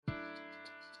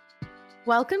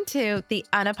Welcome to The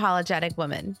Unapologetic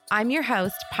Woman. I'm your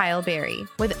host, Pyle Berry.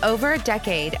 With over a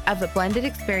decade of a blended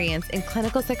experience in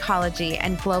clinical psychology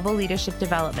and global leadership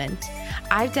development,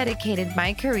 I've dedicated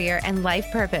my career and life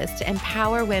purpose to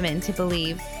empower women to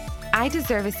believe I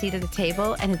deserve a seat at the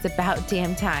table and it's about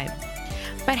damn time.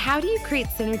 But how do you create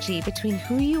synergy between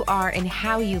who you are and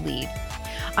how you lead?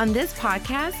 On this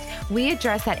podcast, we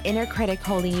address that inner critic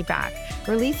holding you back,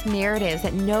 release narratives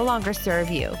that no longer serve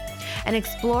you, and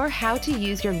explore how to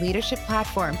use your leadership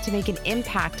platform to make an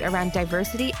impact around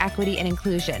diversity, equity, and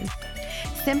inclusion.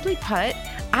 Simply put,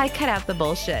 I cut out the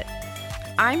bullshit.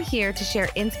 I'm here to share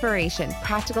inspiration,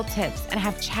 practical tips, and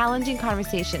have challenging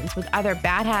conversations with other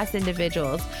badass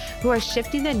individuals who are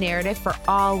shifting the narrative for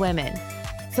all women.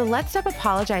 So let's stop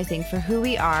apologizing for who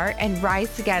we are and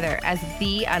rise together as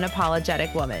the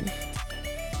unapologetic woman.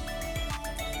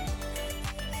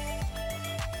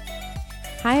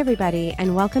 Hi, everybody,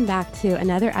 and welcome back to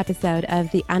another episode of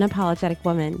The Unapologetic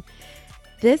Woman.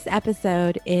 This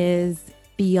episode is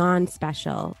beyond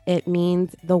special. It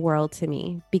means the world to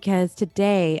me because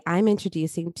today I'm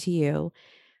introducing to you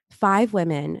 5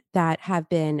 women that have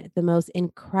been the most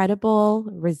incredible,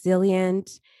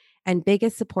 resilient, and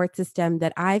biggest support system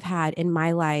that I've had in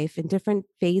my life in different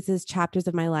phases, chapters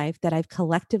of my life that I've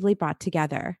collectively brought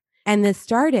together. And this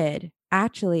started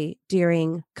actually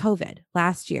during COVID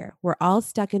last year. We're all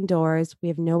stuck indoors. We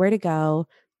have nowhere to go.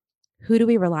 Who do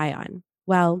we rely on?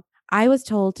 Well, I was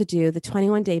told to do the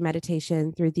 21-day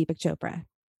meditation through Deepak Chopra.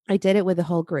 I did it with the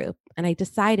whole group, and I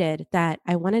decided that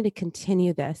I wanted to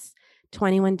continue this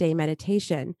 21-day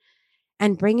meditation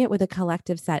and bring it with a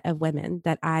collective set of women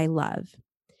that I love.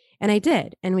 And I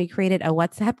did. And we created a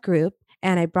WhatsApp group,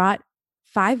 and I brought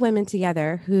 5 women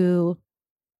together who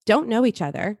don't know each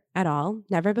other at all,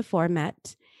 never before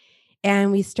met.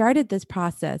 And we started this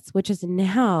process, which has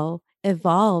now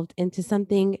evolved into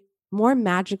something more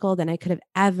magical than I could have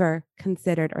ever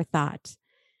considered or thought.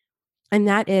 And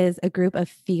that is a group of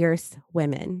fierce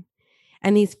women.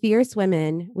 And these fierce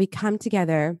women, we come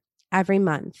together every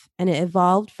month, and it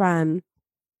evolved from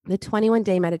the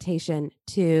 21-day meditation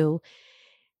to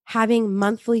having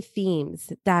monthly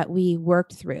themes that we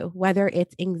worked through, whether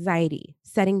it's anxiety,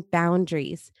 setting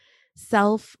boundaries,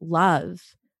 self-love,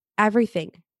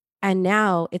 everything. And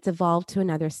now it's evolved to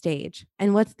another stage.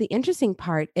 And what's the interesting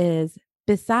part is,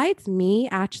 besides me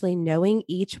actually knowing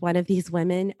each one of these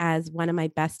women as one of my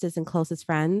bestest and closest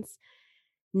friends,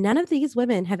 none of these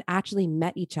women have actually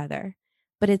met each other.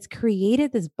 But it's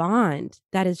created this bond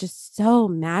that is just so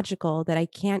magical that I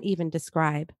can't even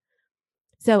describe.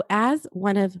 So as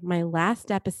one of my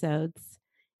last episodes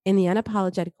in The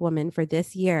Unapologetic Woman for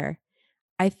this year,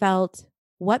 I felt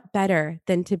what better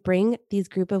than to bring these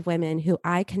group of women who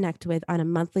I connect with on a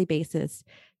monthly basis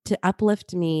to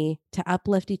uplift me, to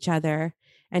uplift each other,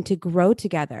 and to grow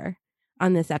together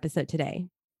on this episode today.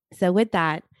 So with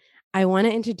that, I want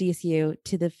to introduce you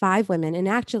to the 5 women, and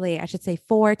actually I should say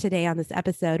 4 today on this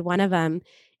episode. One of them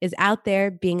is out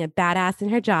there being a badass in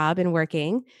her job and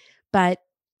working, but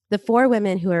the 4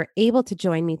 women who are able to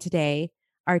join me today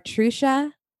are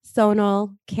Trusha,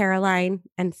 Sonal, Caroline,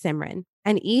 and Simran.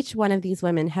 And each one of these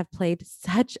women have played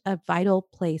such a vital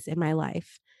place in my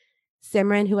life.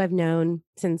 Simran, who I've known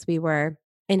since we were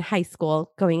in high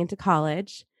school, going into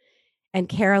college, and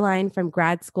Caroline from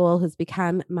grad school, who's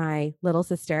become my little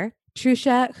sister.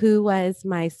 Trusha, who was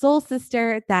my soul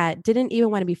sister that didn't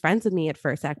even want to be friends with me at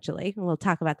first, actually. And we'll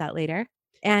talk about that later.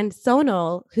 And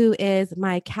Sonal, who is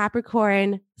my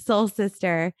Capricorn soul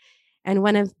sister and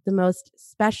one of the most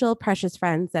special, precious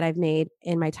friends that I've made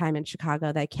in my time in Chicago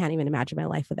that I can't even imagine my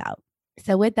life without.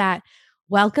 So with that,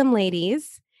 welcome,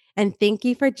 ladies. And thank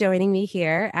you for joining me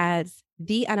here as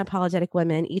the Unapologetic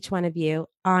Women, each one of you,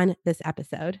 on this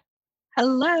episode.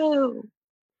 Hello.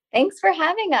 Thanks for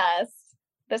having us.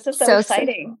 This is so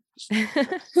exciting.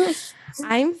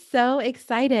 I'm so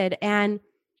excited. And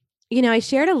you know, I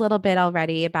shared a little bit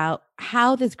already about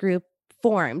how this group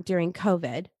formed during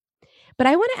COVID, but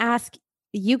I want to ask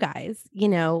you guys, you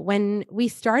know, when we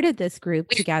started this group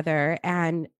together,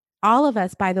 and all of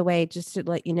us, by the way, just to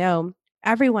let you know,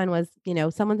 everyone was, you know,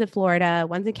 someone's in Florida,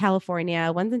 one's in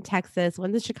California, one's in Texas,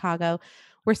 one's in Chicago.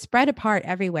 We're spread apart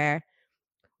everywhere.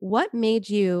 What made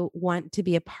you want to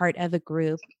be a part of a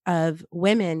group of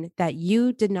women that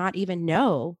you did not even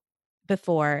know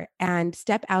before and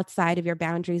step outside of your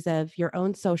boundaries of your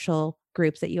own social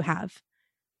groups that you have?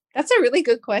 That's a really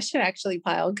good question, actually,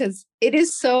 Pyle, because it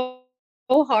is so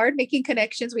hard making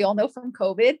connections. We all know from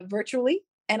COVID virtually.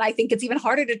 And I think it's even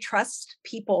harder to trust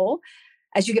people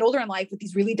as you get older in life with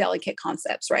these really delicate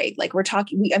concepts, right? Like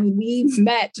we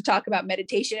met to talk about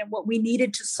meditation and what we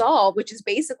needed to solve, which is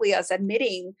basically us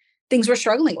admitting things we're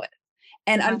struggling with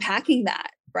and unpacking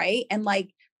that, right? And like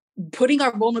putting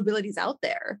our vulnerabilities out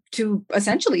there to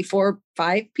essentially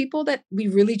 4-5 people that we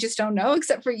really just don't know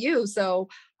except for you. So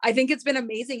I think it's been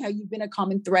amazing how you've been a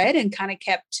common thread and kind of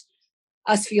kept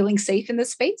us feeling safe in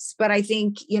this space. But I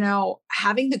think,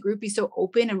 having the group be so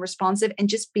open and responsive and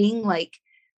just being like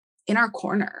in our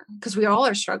corner, because we all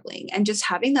are struggling, and just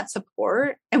having that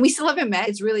support, and we still haven't met,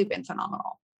 it's really been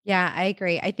phenomenal. Yeah, I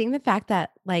agree. I think the fact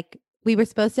that like we were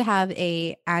supposed to have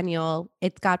a annual,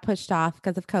 it got pushed off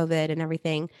because of COVID and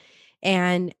everything.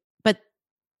 But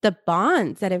the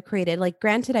bonds that have created, like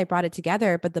granted, I brought it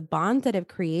together, but the bonds that have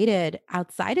created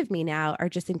outside of me now are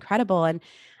just incredible. And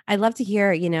I'd love to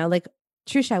hear, like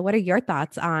Trusha, what are your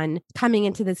thoughts on coming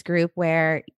into this group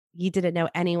where you didn't know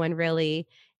anyone really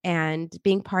and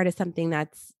being part of something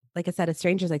that's, like I said, a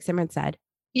strangers, like Simran said?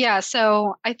 Yeah,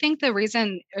 so I think the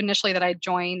reason initially that I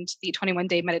joined the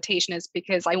 21-day meditation is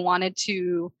because I wanted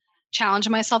to challenge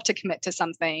myself to commit to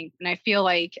something. And I feel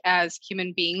like as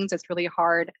human beings, it's really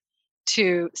hard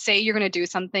to say you're going to do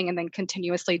something and then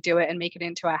continuously do it and make it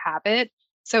into a habit.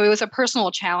 So it was a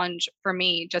personal challenge for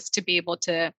me just to be able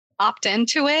to opt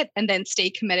into it and then stay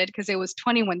committed, because it was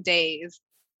 21 days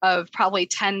of probably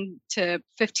 10 to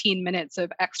 15 minutes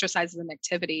of exercises and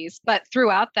activities. But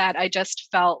throughout that, I just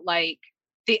felt like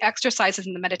the exercises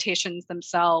and the meditations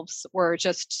themselves were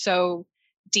just so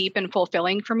deep and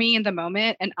fulfilling for me in the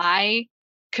moment. And I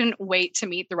couldn't wait to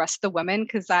meet the rest of the women,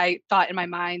 because I thought in my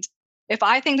mind, if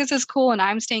I think this is cool and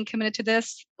I'm staying committed to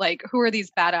this, like who are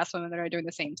these badass women that are doing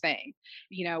the same thing?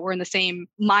 We're in the same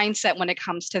mindset when it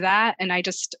comes to that. And I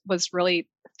just was really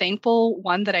thankful,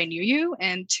 one, that I knew you,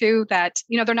 and two, that,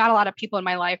 there are not a lot of people in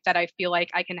my life that I feel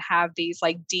like I can have these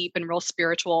like deep and real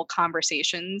spiritual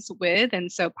conversations with. And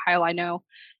so, Pyle, I know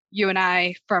you and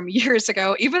I from years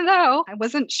ago, even though I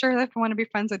wasn't sure if I want to be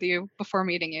friends with you before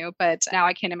meeting you, but now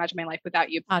I can't imagine my life without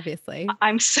you. Obviously.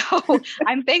 I'm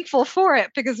thankful for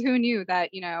it, because who knew that,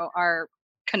 our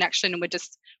connection would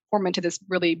just form into this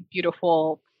really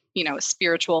beautiful,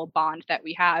 spiritual bond that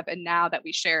we have. And now that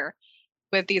we share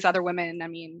with these other women, I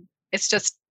mean, it's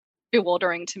just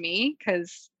bewildering to me,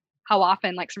 because how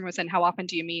often, like someone was saying, how often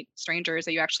do you meet strangers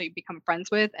that you actually become friends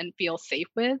with and feel safe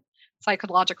with?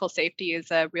 Psychological safety is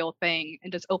a real thing,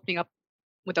 and just opening up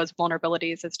with those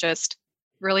vulnerabilities is just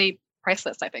really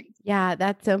priceless, I think. Yeah,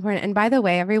 that's so important. And by the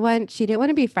way, everyone, she didn't want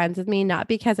to be friends with me, not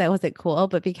because I wasn't cool,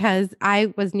 but because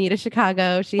I was new to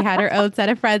Chicago. She had her own set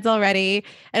of friends already.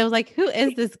 And I was like, who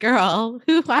is this girl?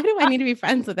 Why do I need to be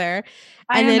friends with her?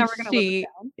 And then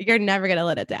you're never going to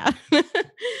let it down.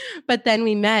 But then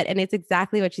we met, and it's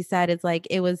exactly what she said. It's like,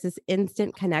 it was this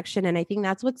instant connection. And I think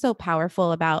that's what's so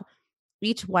powerful about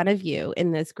each one of you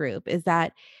in this group, is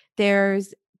that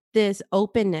there's this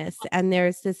openness and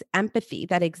there's this empathy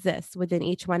that exists within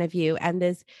each one of you, and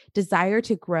this desire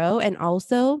to grow and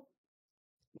also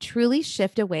truly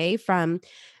shift away from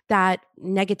that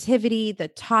negativity, the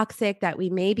toxic that we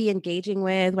may be engaging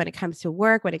with when it comes to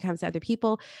work, when it comes to other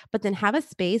people, but then have a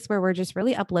space where we're just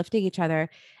really uplifting each other.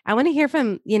 I want to hear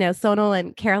from, Sonal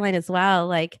and Caroline as well.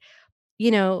 Like,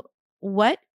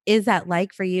 what is that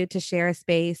like for you to share a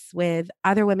space with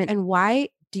other women, and why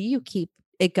do you keep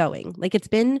it going? Like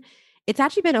it's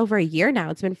actually been over a year now.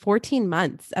 It's been 14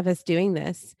 months of us doing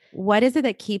this. What is it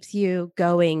that keeps you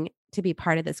going to be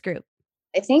part of this group?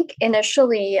 I think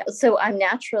initially, so I'm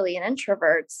naturally an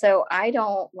introvert, so I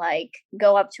don't like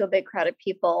go up to a big crowd of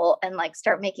people and like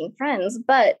start making friends.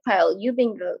 But Pyle, you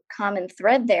being the common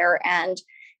thread there, and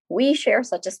we share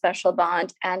such a special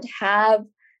bond and have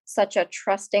such a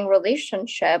trusting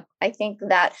relationship, I think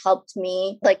that helped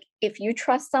me. Like, if you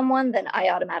trust someone, then I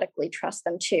automatically trust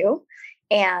them too.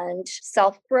 And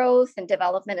self-growth and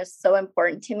development is so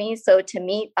important to me. So to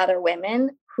meet other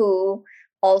women who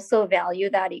also value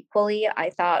that equally, I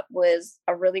thought was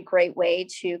a really great way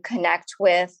to connect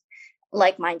with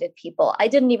like-minded people. I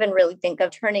didn't even really think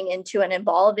of turning into and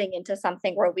evolving into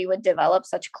something where we would develop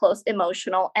such close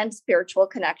emotional and spiritual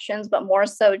connections, but more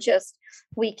so just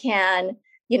we can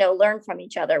learn from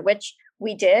each other, which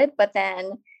we did. But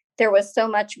then there was so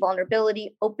much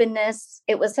vulnerability, openness.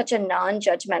 It was such a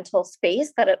non-judgmental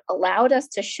space that it allowed us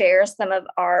to share some of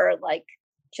our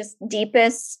just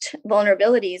deepest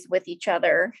vulnerabilities with each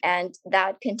other. And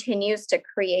that continues to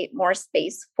create more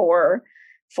space for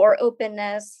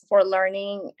openness, for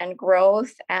learning and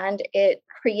growth. And it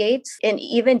creates an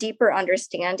even deeper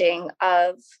understanding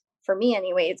of, for me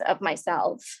anyways, of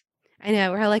myself. I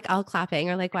know, we're like all clapping.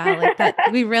 We're like, wow, like that.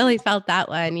 We really felt that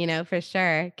one, for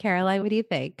sure. Caroline, what do you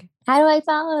think? How do I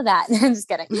follow that? I'm just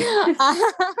kidding.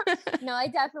 No, I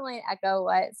definitely echo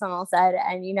what Sonal said.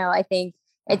 And, I think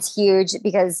it's huge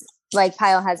because like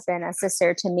Pyle has been a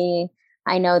sister to me.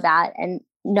 I know that. And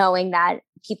knowing that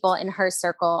people in her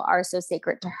circle are so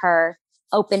sacred to her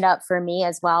opened up for me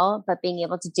as well. But being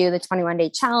able to do the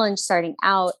 21-day challenge starting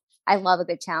out, I love a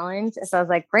good challenge. So I was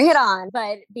like, bring it on.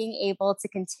 But being able to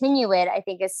continue it, I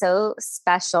think is so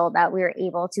special that we were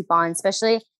able to bond,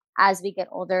 especially as we get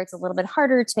older. It's a little bit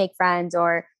harder to make friends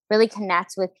or really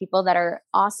connect with people that are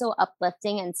also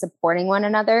uplifting and supporting one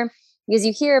another. Because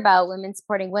you hear about women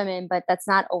supporting women, but that's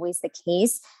not always the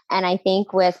case. And I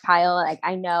think with Pyle, like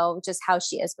I know just how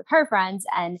she is with her friends,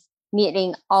 and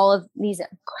meeting all of these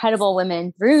incredible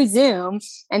women through Zoom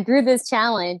and through this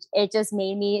challenge, it just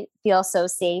made me feel so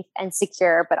safe and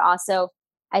secure. But also,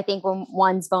 I think when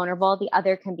one's vulnerable, the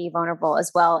other can be vulnerable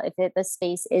as well. If the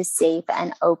space is safe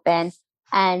and open.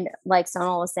 And like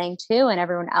Sonal was saying too, and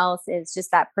everyone else, is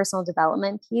just that personal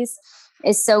development piece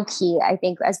is so key. I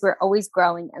think as we're always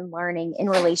growing and learning in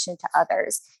relation to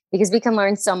others, because we can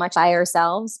learn so much by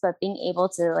ourselves, but being able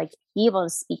to like be able to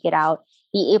speak it out,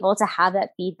 be able to have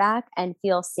that feedback and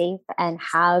feel safe and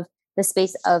have the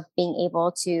space of being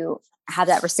able to have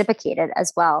that reciprocated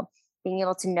as well. Being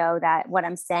able to know that what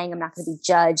I'm saying, I'm not going to be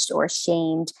judged or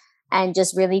shamed, and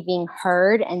just really being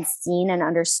heard and seen and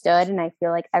understood. And I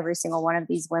feel like every single one of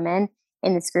these women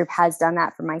in this group has done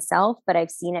that for myself, but I've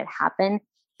seen it happen.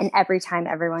 And every time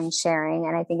everyone's sharing,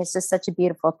 and I think it's just such a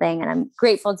beautiful thing. And I'm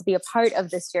grateful to be a part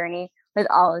of this journey with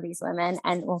all of these women,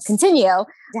 and we'll continue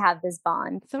to have this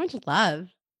bond. So much love.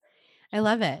 I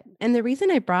love it. And the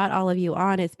reason I brought all of you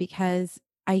on is because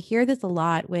I hear this a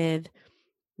lot with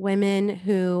women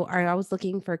who are always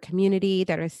looking for community,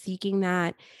 that are seeking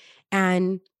that,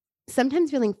 and sometimes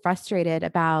feeling frustrated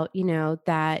about,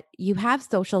 that you have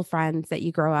social friends that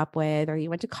you grow up with or you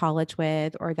went to college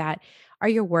with or that are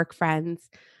your work friends,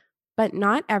 but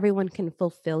not everyone can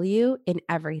fulfill you in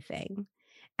everything.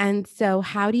 And so,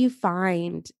 how do you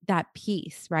find that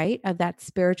peace, right? Of that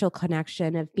spiritual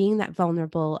connection, of being that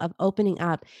vulnerable, of opening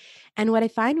up. And what I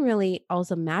find really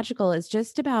also magical is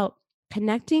just about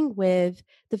connecting with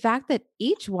the fact that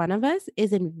each one of us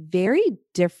is in very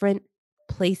different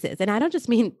places. And I don't just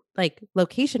mean like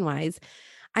location wise,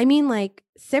 I mean like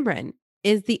Simran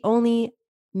is the only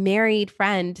married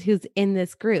friend who's in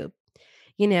this group.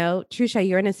 Trusha,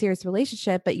 you're in a serious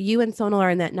relationship, but you and Sonal are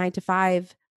in that 9 to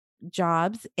 5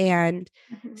 jobs. And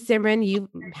Simran, you've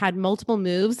had multiple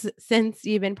moves since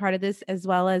you've been part of this, as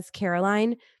well as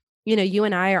Caroline. You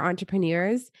and I are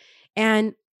entrepreneurs,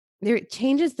 and it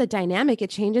changes the dynamic.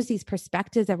 It changes these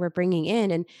perspectives that we're bringing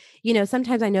in. And,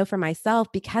 sometimes I know for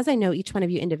myself, because I know each one of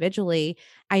you individually,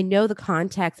 I know the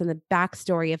context and the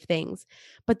backstory of things.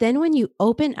 But then when you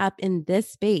open up in this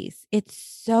space, it's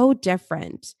so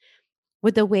different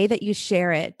with the way that you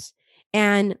share it.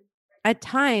 And at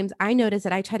times I notice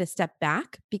that I try to step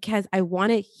back because I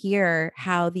want to hear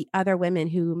how the other women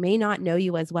who may not know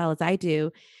you as well as I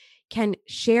do can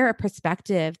share a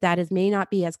perspective that may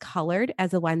not be as colored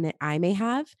as the one that I may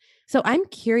have. So I'm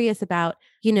curious about,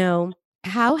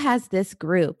 how has this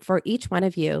group for each one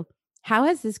of you, how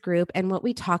has this group and what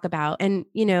we talk about, and,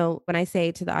 when I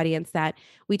say to the audience that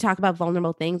we talk about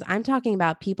vulnerable things, I'm talking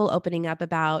about people opening up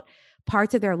about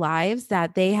parts of their lives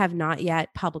that they have not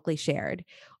yet publicly shared,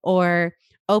 or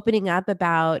opening up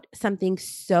about something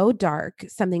so dark,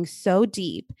 something so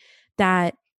deep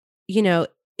that,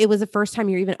 it was the first time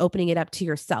you're even opening it up to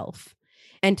yourself.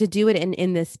 And to do it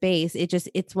in this space,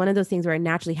 it's one of those things where it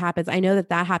naturally happens. I know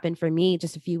that happened for me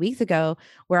just a few weeks ago,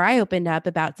 where I opened up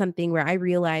about something where I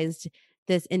realized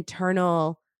this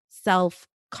internal self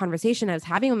conversation I was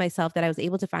having with myself, that I was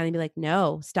able to finally be like,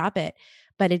 no, stop it.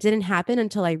 But it didn't happen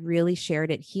until I really shared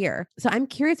it here. So I'm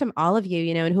curious from all of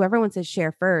you, and whoever wants to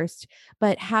share first,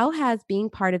 but how has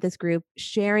being part of this group,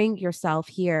 sharing yourself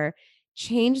here,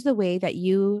 change the way that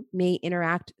you may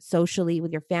interact socially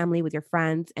with your family, with your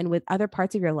friends, and with other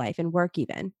parts of your life and work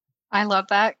even? I love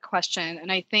that question. And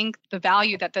I think the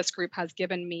value that this group has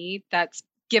given me, that's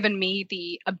given me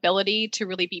the ability to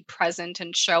really be present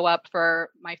and show up for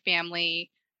my family,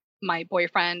 my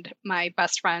boyfriend, my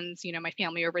best friends, my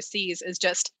family overseas, is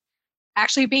just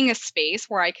actually being a space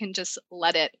where I can just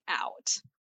let it out.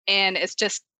 And it's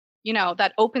just,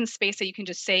 that open space that you can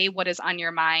just say what is on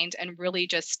your mind and really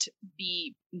just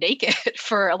be naked,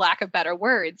 for a lack of better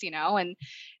words, and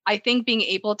I think being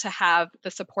able to have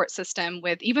the support system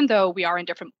with, even though we are in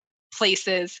different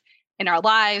places in our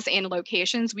lives and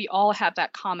locations, we all have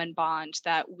that common bond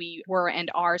that we were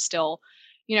and are still,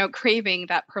 craving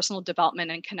that personal development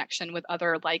and connection with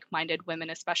other like-minded women,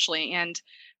 especially. And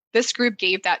this group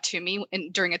gave that to me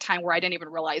during a time where I didn't even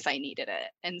realize I needed it.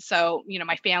 And so,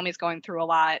 my family's going through a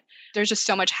lot. There's just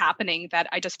so much happening that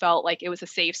I just felt like it was a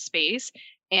safe space.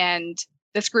 And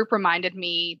this group reminded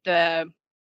me the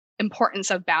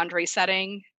importance of boundary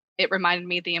setting. It reminded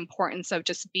me the importance of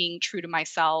just being true to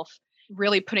myself,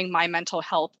 really putting my mental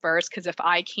health first. Because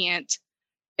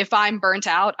if I'm burnt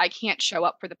out, I can't show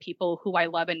up for the people who I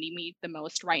love and need me the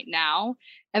most right now.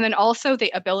 And then also the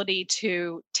ability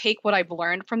to take what I've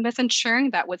learned from this and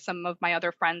sharing that with some of my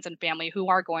other friends and family who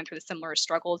are going through the similar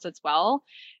struggles as well,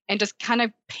 and just kind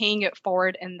of paying it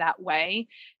forward in that way.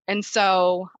 And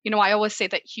so, I always say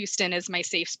that Houston is my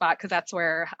safe spot because that's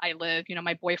where I live.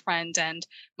 My boyfriend and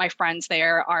my friends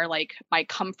there are like my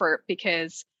comfort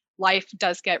because life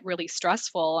does get really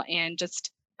stressful, and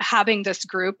just having this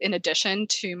group in addition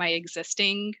to my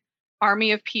existing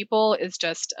army of people is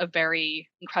just a very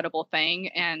incredible thing.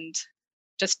 And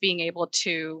just being able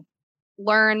to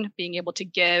learn, being able to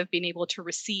give, being able to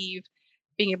receive,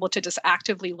 being able to just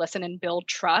actively listen and build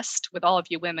trust with all of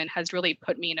you women has really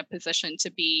put me in a position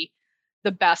to be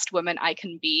the best woman I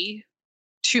can be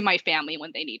to my family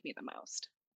when they need me the most.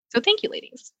 So thank you,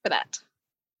 ladies, for that.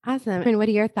 Awesome. And what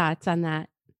are your thoughts on that?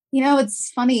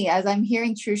 It's funny as I'm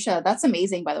hearing Trusha. That's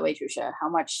amazing, by the way, Trusha, how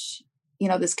much,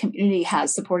 this community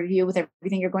has supported you with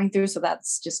everything you're going through. So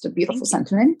that's just a beautiful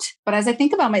sentiment. But as I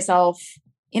think about myself,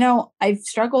 I've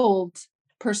struggled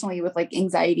personally with like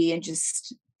anxiety and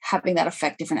just having that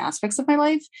affect different aspects of my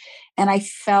life. And I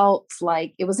felt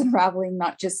like it was unraveling,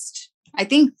 not just, I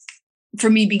think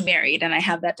for me being married and I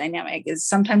have that dynamic is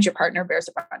sometimes your partner bears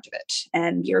the brunt of it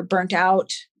and you're burnt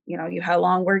out. You have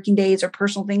long working days or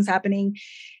personal things happening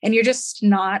and you're just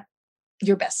not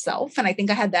your best self. And I think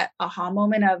I had that aha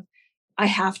moment of, I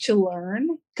have to learn,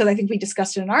 because I think we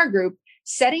discussed it in our group,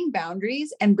 setting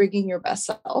boundaries and bringing your best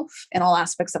self in all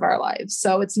aspects of our lives.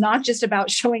 So it's not just about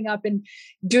showing up and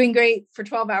doing great for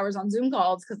 12 hours on Zoom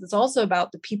calls, because it's also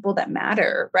about the people that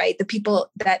matter, right? The people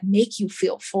that make you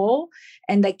feel full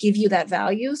and that give you that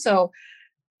value. So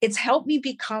it's helped me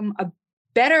become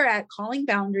better at calling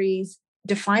boundaries,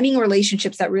 defining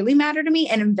relationships that really matter to me,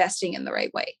 and investing in the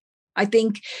right way. I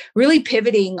think really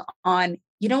pivoting on,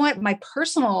 my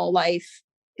personal life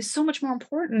is so much more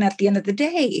important at the end of the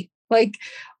day. Like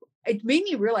it made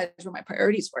me realize what my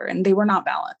priorities were and they were not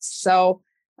balanced. So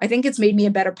I think it's made me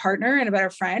a better partner and a better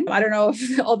friend. I don't know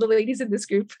if all the ladies in this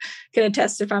group can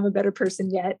attest if I'm a better person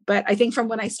yet, but I think from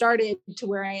when I started to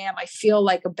where I am, I feel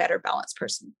like a better balanced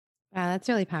person. Wow, that's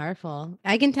really powerful.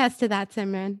 I can attest to that,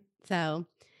 Simran. So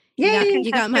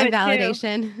you got my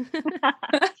validation.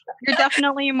 You're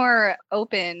definitely more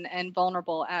open and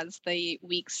vulnerable as the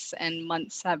weeks and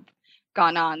months have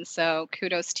gone on. So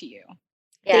kudos to you.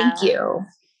 Yeah, Thank you.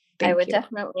 I would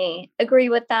definitely agree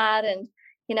with that. And,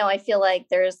 I feel like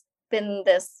there's been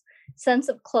this sense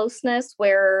of closeness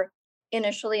where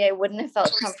initially I wouldn't have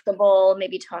felt comfortable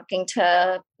maybe talking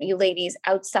to you ladies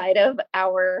outside of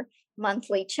our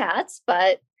monthly chats,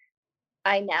 but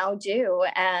I now do.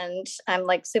 And I'm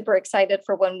like super excited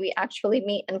for when we actually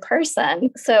meet in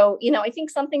person. So, I think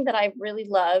something that I've really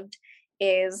loved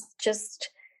is just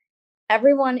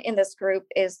everyone in this group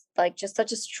is like just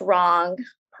such a strong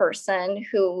person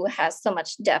who has so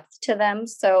much depth to them.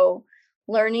 So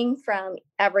learning from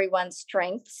everyone's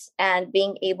strengths and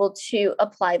being able to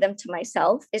apply them to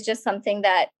myself is just something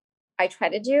that I try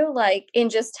to do. Like in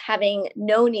just having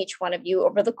known each one of you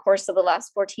over the course of the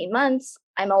last 14 months,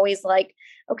 I'm always like,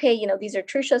 okay, these are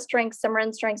Trusha's strengths,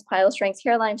 Simran's strengths, Pyle's strengths,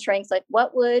 Caroline strengths. Like,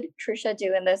 what would Trusha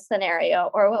do in this scenario?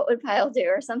 Or what would Pyle do?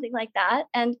 Or something like that.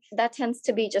 And that tends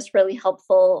to be just really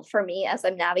helpful for me as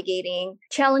I'm navigating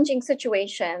challenging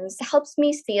situations. It helps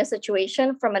me see a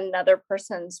situation from another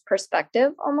person's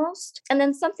perspective almost. And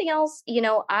then something else,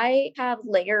 I have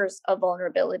layers of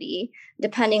vulnerability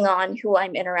depending on who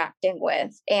I'm interacting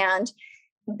with. And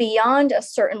beyond a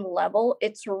certain level,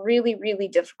 it's really, really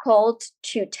difficult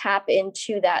to tap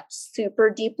into that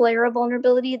super deep layer of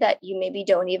vulnerability that you maybe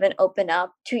don't even open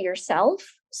up to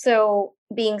yourself. So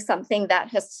being something that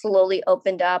has slowly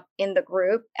opened up in the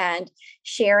group and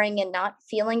sharing and not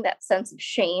feeling that sense of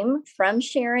shame from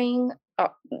sharing,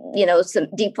 some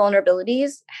deep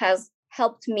vulnerabilities has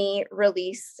helped me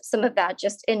release some of that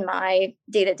just in my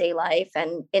day-to-day life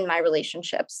and in my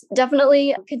relationships.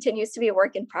 Definitely continues to be a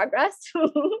work in progress,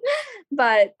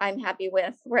 but I'm happy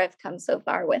with where I've come so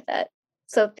far with it.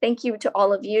 So thank you to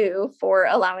all of you for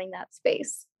allowing that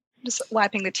space. Just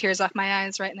wiping the tears off my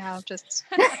eyes right now. Just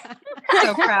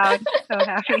so proud, so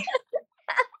happy.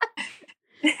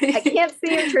 I can't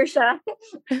see you, Trusha.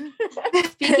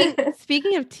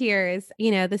 Speaking of tears,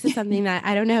 this is something that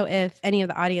I don't know if any of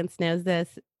the audience knows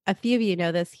this. A few of you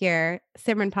know this here.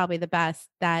 Simran probably the best,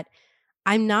 that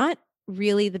I'm not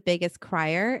really the biggest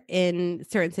crier in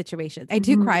certain situations. I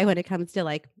do cry when it comes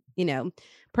to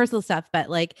personal stuff, but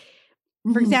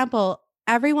for example,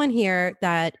 everyone here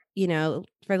that,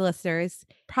 for the listeners,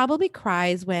 probably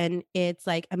cries when it's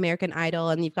like American Idol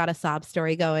and you've got a sob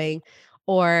story going,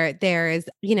 or there's,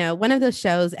 one of those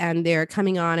shows and they're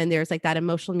coming on and there's like that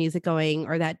emotional music going,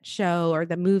 or that show or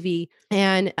the movie.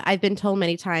 And I've been told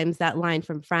many times that line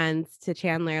from Friends to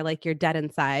Chandler, like, you're dead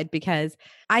inside, because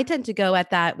I tend to go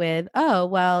at that with, oh,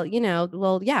 well,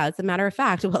 yeah, it's a matter of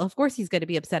fact. Well, of course he's going to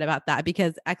be upset about that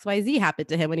because XYZ happened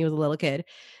to him when he was a little kid.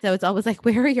 So it's always like,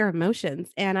 where are your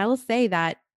emotions? And I will say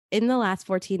that in the last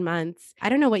 14 months, I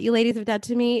don't know what you ladies have done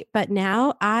to me, but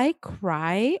now I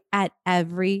cry at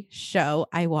every show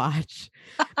I watch.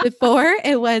 Before,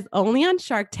 it was only on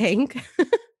Shark Tank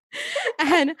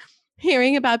and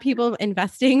hearing about people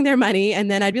investing their money. And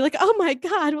then I'd be like, oh my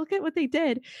God, look at what they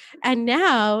did. And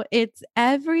now it's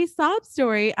every sob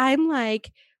story. I'm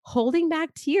like holding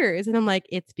back tears. And I'm like,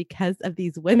 it's because of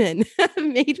these women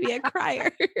made me a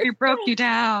crier. We broke you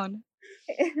down.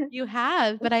 You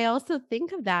have, but I also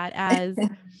think of that as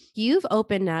you've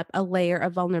opened up a layer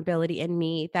of vulnerability in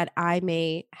me that I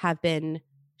may have been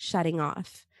shutting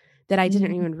off, that I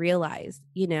didn't even realize.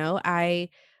 I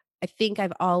think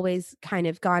I've always kind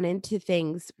of gone into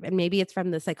things, and maybe it's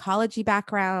from the psychology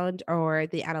background or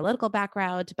the analytical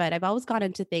background, but I've always gone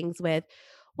into things with,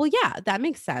 well, yeah, that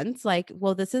makes sense. Like,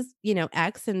 well, this is,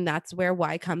 X, and that's where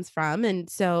Y comes from. And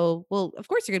so, well, of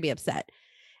course you're going to be upset.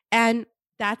 And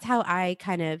that's how I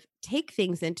kind of take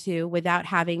things into, without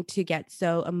having to get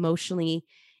so emotionally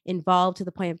involved to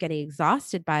the point of getting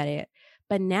exhausted by it.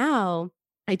 But now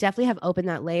I definitely have opened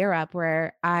that layer up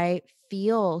where I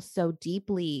feel so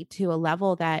deeply to a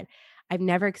level that I've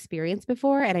never experienced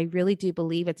before. And I really do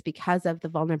believe it's because of the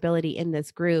vulnerability in this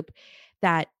group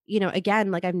that, again,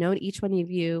 like, I've known each one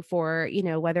of you for,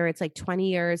 whether it's like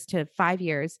 20 years to 5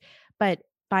 years, but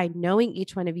by knowing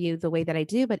each one of you the way that I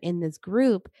do, but in this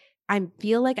group, I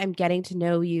feel like I'm getting to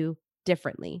know you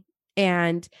differently.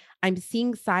 And I'm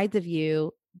seeing sides of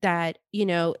you that,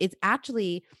 it's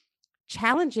actually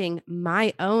challenging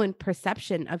my own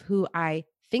perception of who I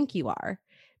think you are,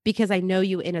 because I know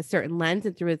you in a certain lens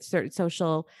and through a certain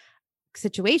social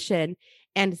situation.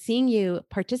 And seeing you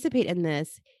participate in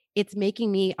this, it's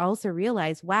making me also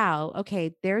realize, wow,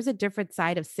 okay, there's a different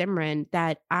side of Simran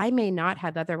that I may not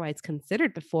have otherwise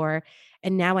considered before.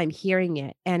 And now I'm hearing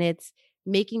it. And it's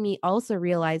making me also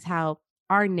realize how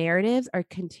our narratives are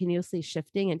continuously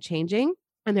shifting and changing.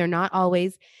 And they're not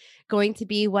always going to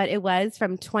be what it was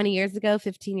from 20 years ago,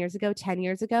 15 years ago, 10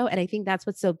 years ago. And I think that's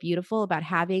what's so beautiful about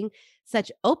having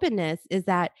such openness, is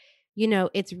that,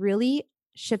 it's really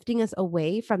shifting us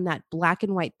away from that black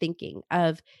and white thinking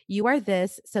of, you are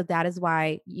this, so that is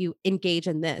why you engage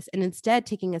in this. And instead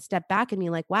taking a step back and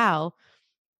being like, wow,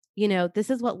 this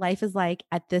is what life is like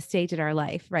at this stage in our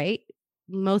life, right?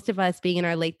 Most of us being in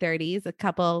our late 30s, a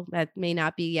couple that may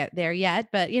not be there yet,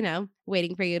 but,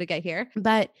 waiting for you to get here.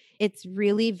 But it's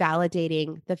really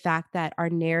validating the fact that our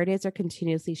narratives are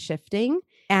continuously shifting,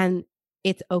 and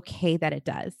it's okay that it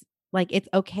does. Like, it's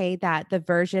okay that the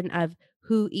version of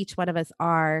who each one of us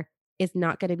are is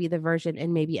not going to be the version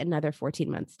in maybe another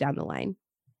 14 months down the line.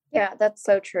 Yeah, that's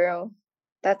so true.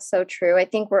 That's so true. I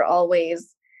think we're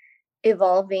always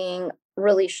evolving.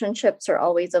 Relationships are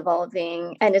always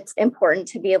evolving, and it's important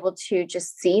to be able to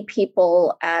just see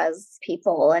people as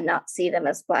people and not see them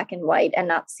as black and white, and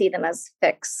not see them as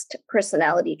fixed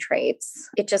personality traits.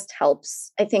 It just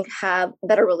helps, I think, have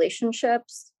better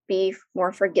relationships, be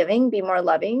more forgiving, be more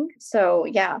loving. So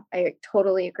yeah, I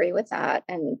totally agree with that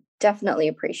and definitely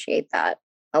appreciate that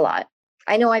a lot.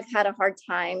 I know I've had a hard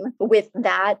time with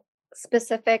that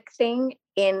specific thing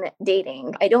in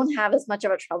dating. I don't have as much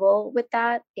of a trouble with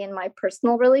that in my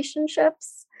personal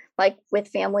relationships, like with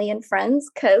family and friends,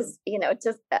 because,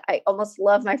 I almost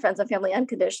love my friends and family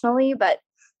unconditionally. But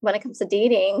when it comes to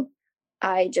dating,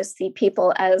 I just see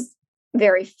people as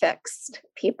very fixed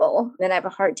people, and I have a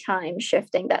hard time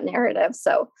shifting that narrative.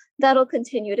 So that'll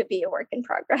continue to be a work in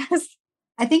progress.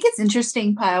 I think it's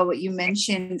interesting, Pyle, what you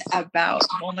mentioned about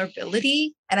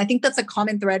vulnerability. And I think that's a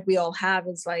common thread we all have,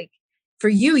 is like, for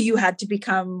you, you had to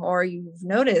become, or you've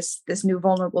noticed this new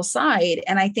vulnerable side.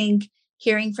 And I think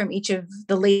hearing from each of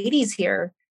the ladies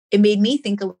here, it made me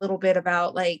think a little bit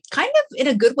about, like, kind of in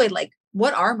a good way, like,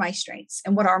 what are my strengths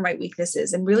and what are my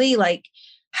weaknesses? And really, like,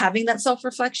 having that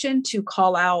self-reflection to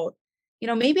call out,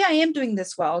 maybe I am doing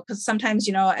this well. Because sometimes,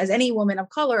 as any woman of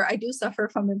color, I do suffer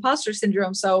from imposter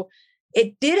syndrome. So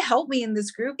it did help me in this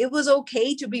group. It was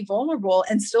okay to be vulnerable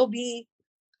and still be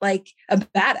like a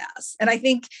badass. And I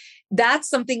think that's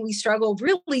something we struggle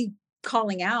really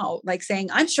calling out, like saying,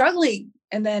 I'm struggling.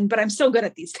 And then, but I'm still good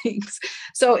at these things.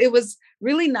 So it was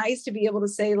really nice to be able to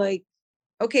say, like,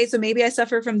 okay, so maybe I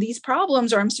suffer from these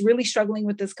problems, or I'm really struggling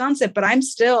with this concept, but I'm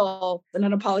still an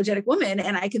unapologetic woman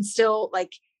and I can still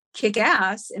like kick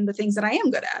ass in the things that I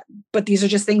am good at. But these are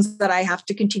just things that I have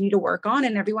to continue to work on.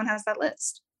 And everyone has that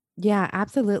list. Yeah,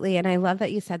 absolutely. And I love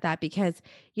that you said that because,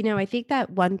 I think that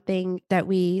one thing that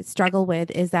we struggle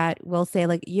with is that we'll say,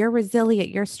 like, you're resilient,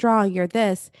 you're strong, you're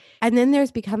this. And then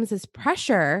there's becomes this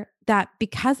pressure that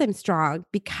because I'm strong,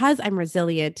 because I'm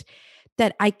resilient,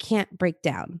 that I can't break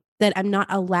down, that I'm not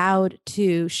allowed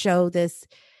to show this,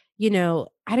 I don't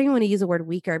even want to use the word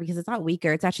weaker because it's not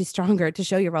weaker, it's actually stronger to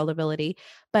show your vulnerability.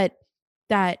 But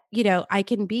that, I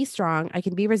can be strong, I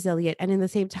can be resilient, and in the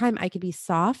same time, I can be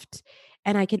soft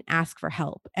and I can ask for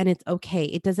help and it's okay.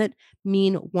 It doesn't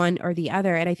mean one or the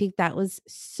other. And I think that was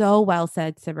so well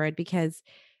said, Simran, because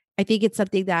I think it's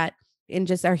something that in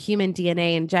just our human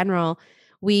DNA in general,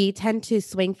 we tend to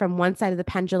swing from one side of the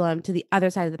pendulum to the other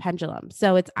side of the pendulum.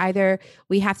 So it's either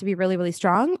we have to be really, really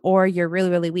strong or you're really,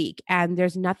 really weak. And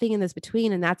there's nothing in this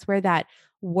between. And that's where that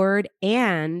word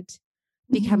and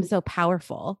becomes so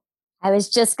powerful. I was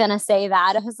just going to say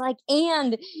that. I was like,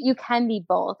 and you can be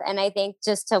both. And I think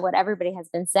just to what everybody has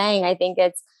been saying, I think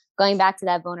it's going back to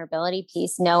that vulnerability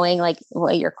piece, knowing like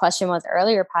what your question was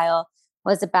earlier, Pyle,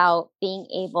 was about being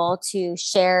able to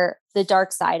share the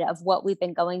dark side of what we've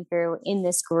been going through in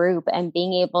this group and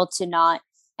being able to not,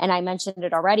 and I mentioned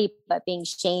it already, but being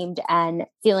shamed and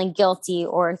feeling guilty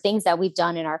or things that we've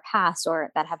done in our past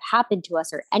or that have happened to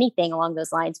us or anything along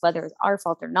those lines, whether it's our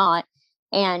fault or not.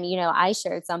 And, I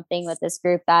shared something with this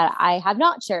group that I have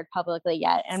not shared publicly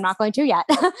yet. And I'm not going to yet.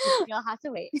 You'll have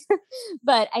to wait.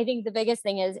 But I think the biggest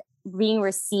thing is being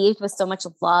received with so much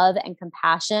love and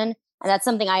compassion. And that's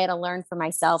something I had to learn for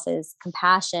myself is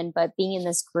compassion. But being in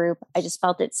this group, I just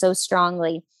felt it so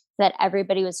strongly that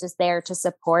everybody was just there to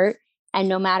support. And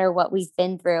no matter what we've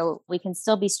been through, we can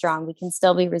still be strong. We can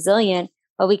still be resilient.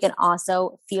 But we can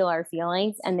also feel our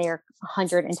feelings and they're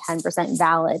 110%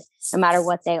 valid no matter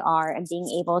what they are, and being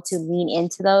able to lean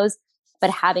into those.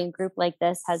 But having a group like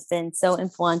this has been so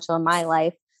influential in my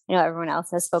life. I know everyone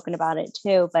else has spoken about it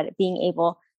too, but being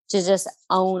able to just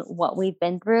own what we've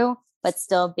been through, but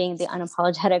still being the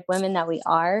unapologetic women that we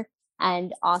are,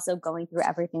 and also going through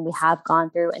everything we have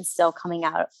gone through and still coming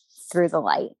out through the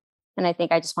light. And I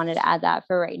think I just wanted to add that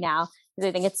for right now, because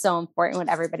I think it's so important what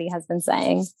everybody has been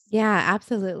saying. Yeah,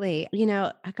 absolutely.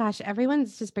 Gosh,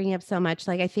 everyone's just bringing up so much.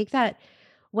 Like, I think that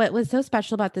what was so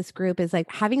special about this group is like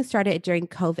having started during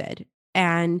COVID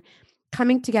and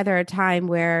coming together at a time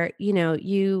where,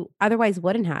 you otherwise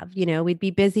wouldn't have, we'd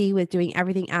be busy with doing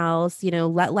everything else,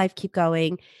 let life keep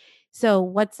going. So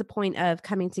what's the point of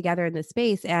coming together in this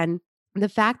space? And the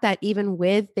fact that even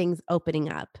with things opening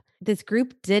up, this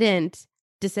group didn't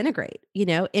disintegrate.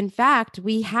 In fact,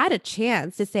 we had a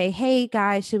chance to say, hey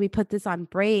guys, should we put this on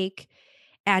break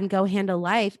and go handle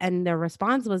life? And the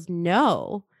response was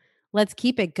no, let's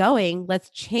keep it going. Let's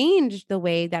change the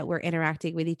way that we're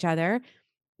interacting with each other,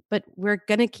 but we're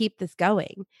going to keep this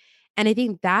going. And I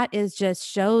think that is just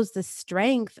shows the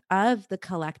strength of the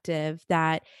collective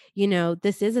that,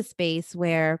 this is a space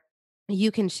where you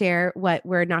can share what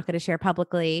we're not going to share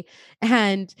publicly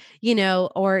and,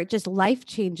 or just life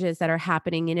changes that are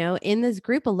happening, in this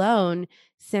group alone.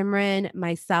 Simran,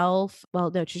 myself, well,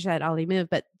 no, Trisha had already moved,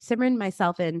 but Simran,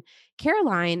 myself, and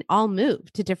Caroline all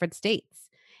moved to different states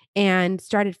and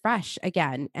started fresh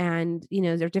again. And,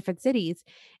 they're different cities.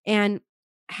 And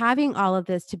having all of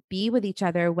this to be with each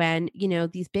other when,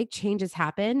 these big changes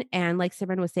happen. And like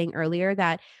Simran was saying earlier,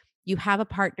 that you have a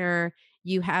partner,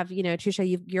 you have,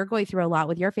 Trisha, you're going through a lot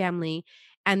with your family,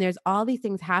 and there's all these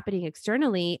things happening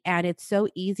externally. And it's so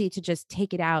easy to just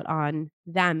take it out on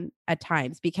them at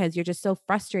times because you're just so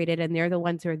frustrated and they're the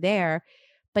ones who are there.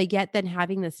 But yet then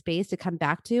having the space to come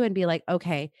back to and be like,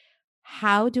 okay,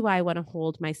 how do I want to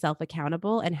hold myself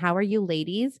accountable? And how are you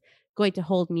ladies going to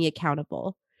hold me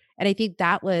accountable? And I think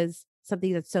that was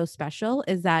something that's so special,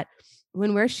 is that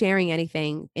when we're sharing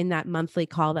anything in that monthly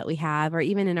call that we have, or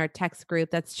even in our text group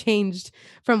that's changed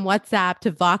from WhatsApp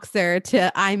to Voxer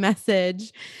to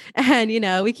iMessage, and,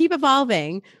 we keep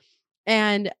evolving.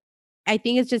 And I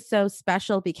think it's just so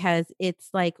special because it's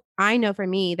like, I know for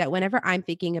me that whenever I'm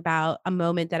thinking about a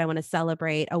moment that I want to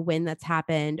celebrate, a win that's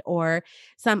happened, or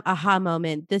some aha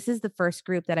moment, this is the first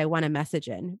group that I want to message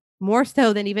in, more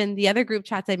so than even the other group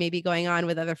chats I may be going on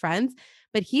with other friends.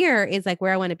 But here is like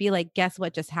where I want to be like, guess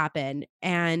what just happened?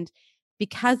 And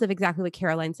because of exactly what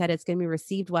Caroline said, it's going to be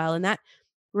received well. And that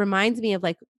reminds me of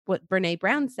like what Brene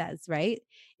Brown says, right?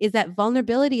 Is that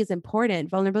vulnerability is important.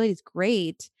 Vulnerability is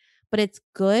great, but it's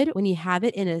good when you have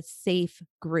it in a safe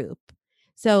group.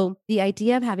 So the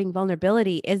idea of having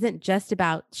vulnerability isn't just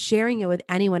about sharing it with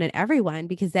anyone and everyone,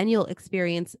 because then you'll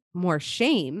experience more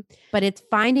shame, but it's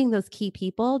finding those key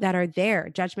people that are there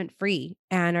judgment free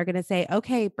and are going to say,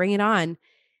 okay, bring it on.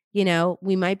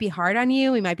 We might be hard on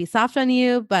you. We might be soft on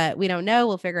you, but we don't know.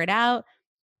 We'll figure it out.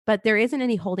 But there isn't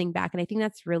any holding back. And I think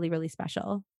that's really, really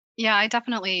special. Yeah, I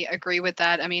definitely agree with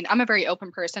that. I mean, I'm a very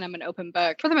open person. I'm an open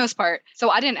book for the most part. So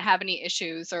I didn't have any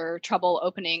issues or trouble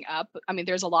opening up. I mean,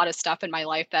 there's a lot of stuff in my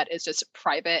life that is just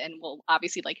private and will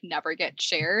obviously like never get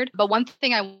shared. But one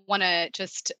thing I want to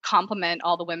just compliment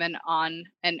all the women on,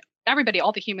 and everybody,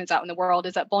 all the humans out in the world,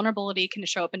 is that vulnerability can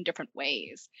show up in different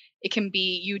ways. It can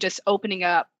be you just opening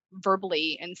up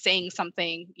verbally and saying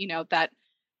something, that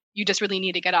you just really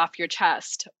need to get off your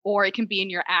chest, or it can be in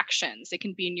your actions, it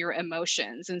can be in your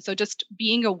emotions. And so just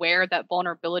being aware that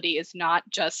vulnerability is not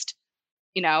just,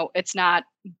 it's not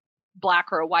black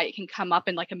or white. It can come up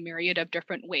in like a myriad of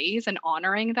different ways, and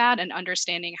honoring that and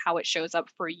understanding how it shows up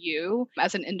for you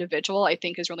as an individual, I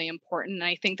think is really important. And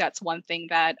I think that's one thing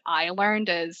that I learned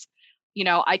is,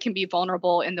 I can be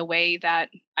vulnerable in the way that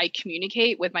I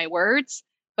communicate with my words.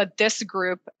 But this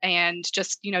group and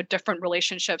just, different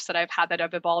relationships that I've had that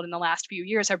have evolved in the last few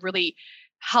years have really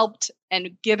helped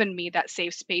and given me that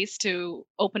safe space to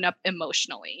open up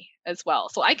emotionally as well.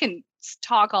 So I can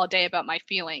talk all day about my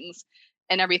feelings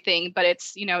and everything, but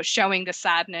it's, showing the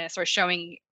sadness or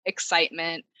showing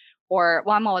excitement or,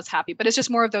 well, I'm always happy, but it's just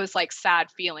more of those like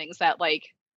sad feelings that like,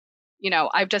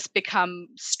 I've just become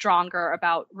stronger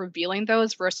about revealing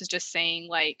those versus just saying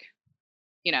like,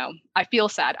 I feel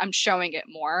sad. I'm showing it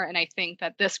more. And I think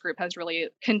that this group has really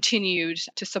continued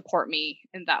to support me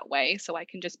in that way. So I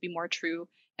can just be more true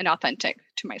and authentic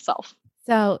to myself.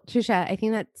 So Trisha, I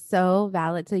think that's so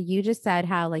valid. So you just said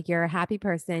how like you're a happy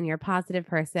person, you're a positive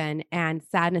person, and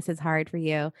sadness is hard for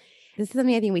you. This is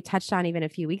something I think we touched on even a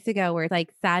few weeks ago, where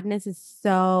like sadness is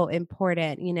so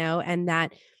important, and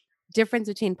that difference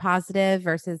between positive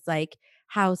versus like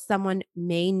how someone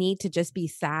may need to just be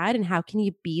sad, and how can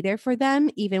you be there for them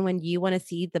even when you want to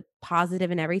see the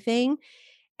positive in everything.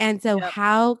 And so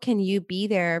how can you be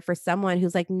there for someone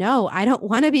who's like, no, I don't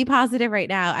want to be positive right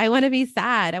now. I want to be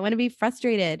sad. I want to be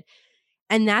frustrated.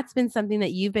 And that's been something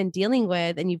that you've been dealing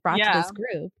with and you've brought to this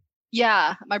group.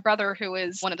 Yeah. My brother, who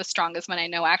is one of the strongest men I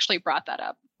know, actually brought that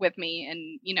up with me.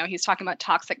 And, he's talking about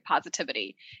toxic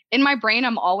positivity. In my brain,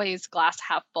 I'm always glass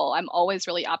half full. I'm always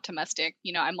really optimistic.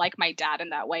 I'm like my dad in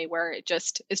that way, where it's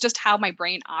just how my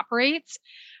brain operates.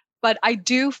 But I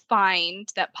do find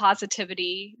that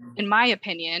positivity, in my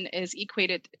opinion, is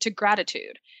equated to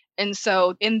gratitude. And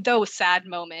so in those sad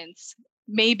moments,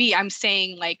 maybe I'm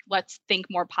saying like, let's think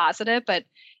more positive, but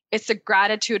it's a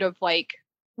gratitude of like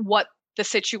what the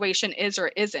situation is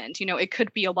or isn't. It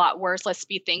could be a lot worse. Let's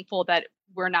be thankful that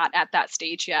we're not at that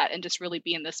stage yet and just really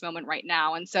be in this moment right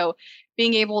now. And so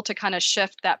being able to kind of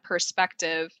shift that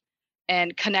perspective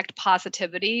and connect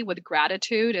positivity with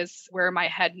gratitude is where my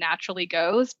head naturally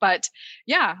goes. But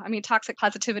yeah, I mean, toxic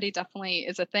positivity definitely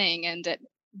is a thing. And it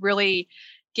really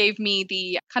gave me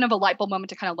the kind of a light bulb moment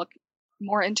to kind of look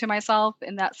more into myself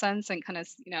in that sense and kind of,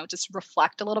 just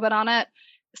reflect a little bit on it.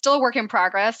 Still a work in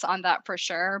progress on that for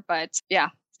sure. But yeah,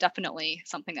 it's definitely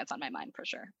something that's on my mind for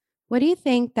sure. What do you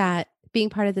think that being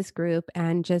part of this group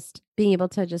and just being able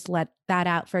to just let that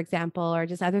out, for example, or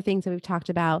just other things that we've talked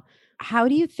about, how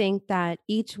do you think that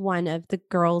each one of the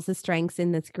girls, the strengths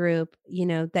in this group,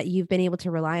 that you've been able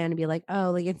to rely on and be like,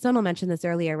 oh, like, and Sonal mentioned this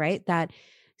earlier, right? That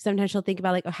sometimes she'll think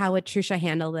about like, oh, how would Trisha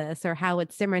handle this? Or how would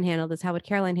Simran handle this? How would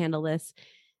Caroline handle this?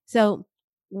 So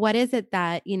what is it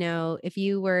that, if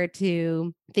you were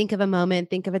to think of a moment,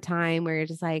 think of a time where you're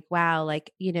just like, wow,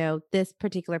 like, this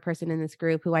particular person in this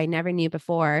group who I never knew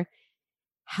before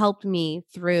helped me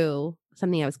through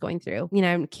something I was going through.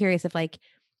 I'm curious if like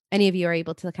any of you are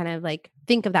able to kind of like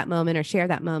think of that moment or share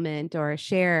that moment or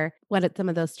share what some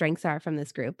of those strengths are from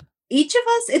this group. Each of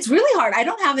us, it's really hard. I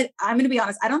don't have it. I'm going to be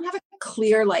honest. I don't have a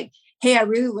clear, like, hey, I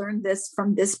really learned this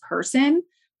from this person.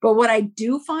 But what I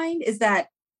do find is that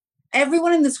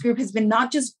everyone in this group has been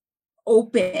not just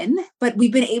open, but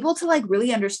we've been able to like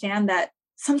really understand that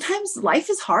sometimes life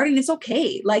is hard and it's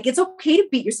okay. Like, it's okay to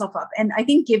beat yourself up. And I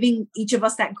think giving each of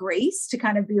us that grace to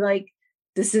kind of be like,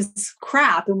 this is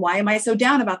crap. And why am I so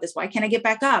down about this? Why can't I get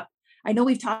back up? I know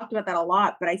we've talked about that a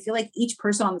lot, but I feel like each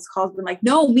person on this call has been like,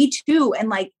 no, me too. And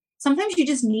like, sometimes you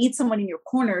just need someone in your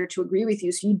corner to agree with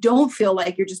you so you don't feel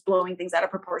like you're just blowing things out of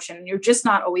proportion and you're just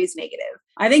not always negative.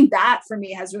 I think that for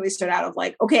me has really stood out of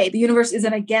like, okay, the universe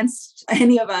isn't against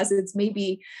any of us. It's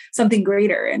maybe something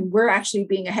greater. And we're actually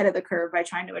being ahead of the curve by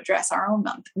trying to address our own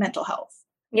mental health.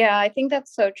 Yeah, I think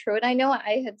that's so true. And I know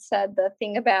I had said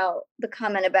the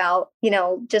comment about,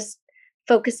 just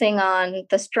focusing on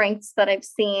the strengths that I've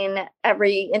seen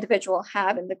every individual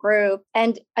have in the group.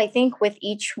 And I think with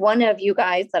each one of you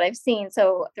guys that I've seen,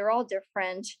 so they're all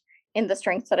different in the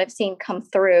strengths that I've seen come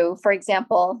through. For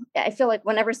example, I feel like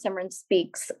whenever Simran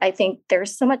speaks, I think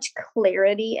there's so much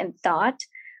clarity and thought.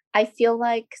 I feel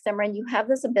like, Simran, you have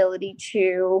this ability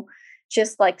to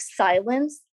just like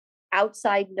silence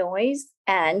outside noise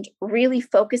and really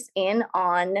focus in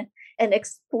on and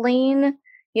explain,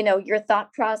 your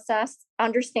thought process,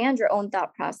 understand your own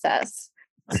thought process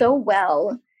so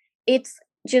well. It's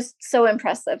just so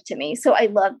impressive to me. So I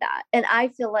love that. And I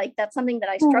feel like that's something that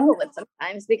I struggle with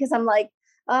sometimes because I'm like,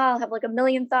 oh, I'll have like a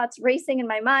million thoughts racing in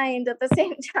my mind at the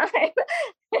same time.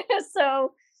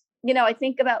 So, I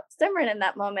think about Simran in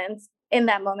that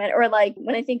moment, or like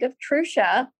when I think of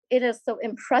Trusha, it is so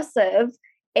impressive,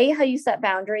 how you set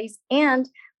boundaries. And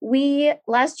we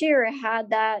last year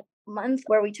had that month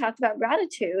where we talked about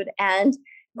gratitude and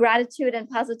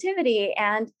positivity.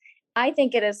 And I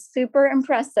think it is super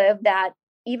impressive that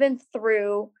even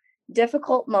through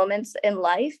difficult moments in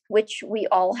life, which we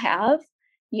all have,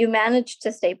 you manage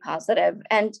to stay positive.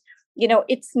 And,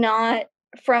 it's not,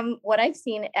 from what I've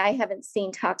seen, I haven't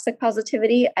seen toxic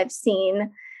positivity. I've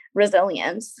seen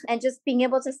resilience and just being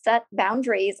able to set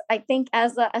boundaries. I think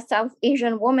as a South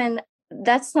Asian woman,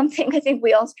 that's something I think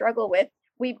we all struggle with.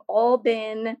 We've all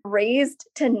been raised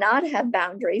to not have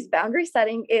boundaries. Boundary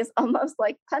setting is almost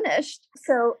like punished.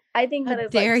 So I think How that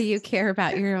is dare you care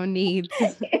about your own needs.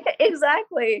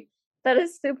 Exactly. That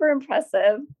is super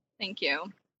impressive. Thank you.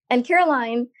 And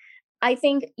Caroline, I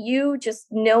think you just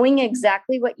knowing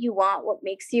exactly what you want, what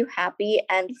makes you happy,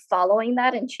 and following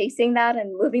that and chasing that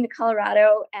and moving to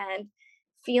Colorado and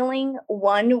feeling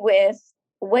one with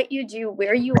what you do,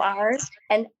 where you are,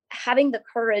 and having the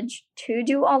courage to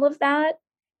do all of that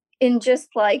in just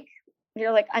like,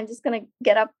 you're like, I'm just going to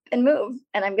get up and move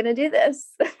and I'm going to do this.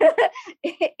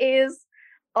 It is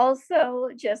also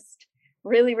just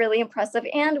really, really impressive.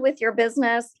 And with your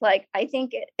business, like, I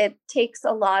think it takes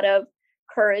a lot of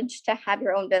courage to have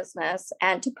your own business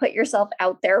and to put yourself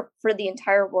out there for the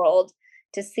entire world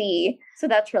to see. So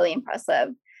that's really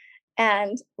impressive.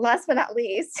 And last but not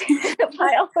least,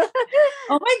 Payal.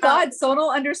 Oh my God,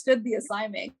 Sonal understood the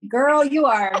assignment. Girl, you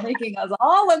are making us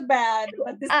all look bad,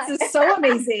 but this is so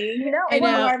amazing. I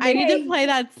know. I need to play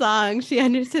that song. She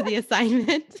understood the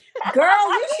assignment. Girl,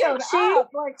 you showed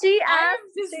up. Like, she I'm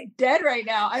just dead right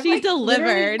now. She like Yeah,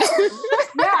 delivered.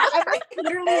 I'm like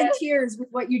literally in tears with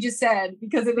what you just said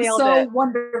because it was so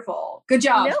wonderful. Good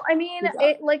job. No, I mean,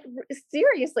 it like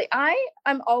seriously,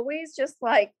 I'm always just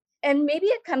like, and maybe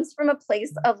it comes from a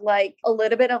place of like a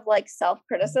little bit of like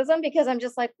self-criticism because I'm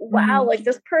just like, wow, like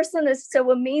this person is so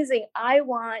amazing. I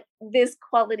want this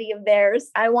quality of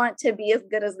theirs. I want to be as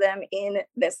good as them in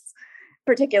this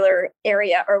particular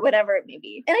area or whatever it may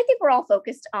be. And I think we're all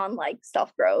focused on like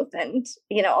self-growth and,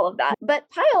 all of that. But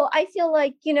Payal, I feel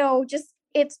like, just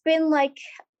it's been like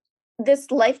this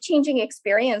life-changing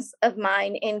experience of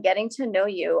mine in getting to know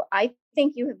you. I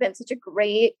think you have been such a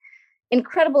great,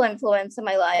 incredible influence in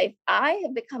my life. I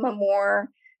have become a more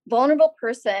vulnerable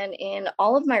person in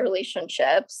all of my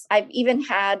relationships. I've even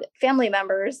had family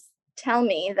members tell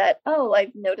me that, oh,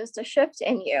 I've noticed a shift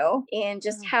in you in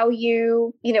just how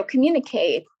you,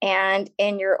 communicate and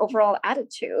in your overall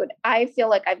attitude. I feel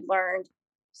like I've learned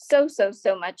so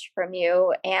much from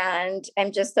you. And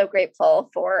I'm just so grateful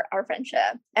for our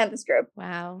friendship and this group.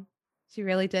 Wow. She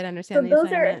really did understand So the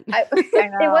assignment.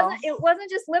 It wasn't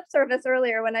just lip service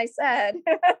earlier when I said.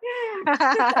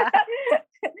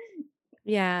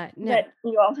 Yeah. No. But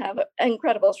you all have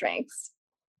incredible strengths.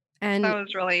 And that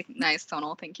was really nice,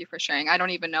 Sonal. Thank you for sharing. I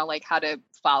don't even know like how to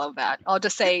follow that. I'll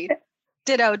just say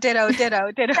ditto, ditto,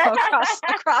 ditto, ditto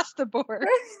across the board.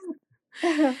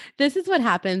 This is what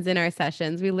happens in our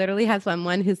sessions. We literally have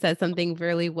someone who says something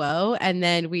really whoa, and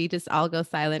then we just all go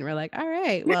silent. We're like, all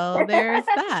right, well, there's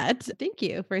that. Thank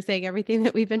you for saying everything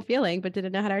that we've been feeling, but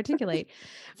didn't know how to articulate.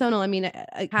 Sonal, I mean,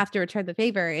 I have to return the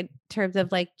favor in terms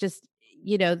of like just,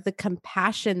 the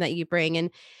compassion that you bring,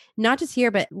 and not just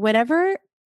here, but whenever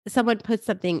someone puts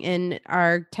something in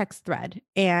our text thread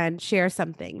and shares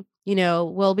something,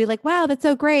 we'll be like, wow, that's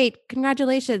so great.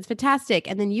 Congratulations. Fantastic.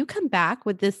 And then you come back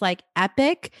with this like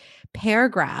epic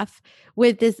paragraph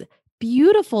with this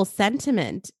beautiful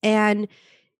sentiment, and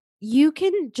you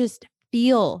can just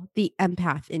feel the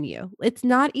empath in you. It's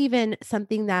not even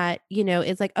something that,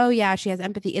 is like, oh yeah, she has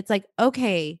empathy. It's like,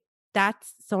 okay,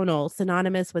 that's Sonal,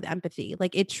 synonymous with empathy.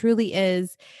 Like it truly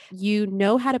is. You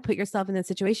know how to put yourself in that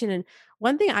situation. And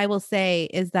one thing I will say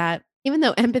is that even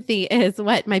though empathy is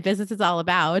what my business is all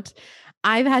about,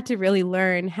 I've had to really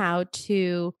learn how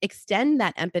to extend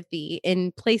that empathy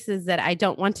in places that I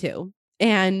don't want to.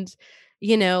 And,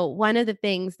 one of the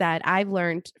things that I've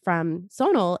learned from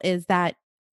Sonal is that,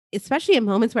 especially in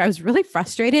moments where I was really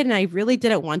frustrated and I really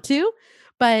didn't want to,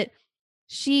 but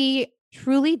she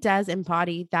truly does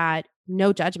embody that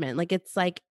no judgment. Like, it's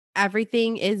like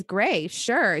everything is gray.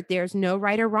 Sure, there's no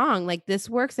right or wrong. Like, this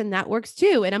works and that works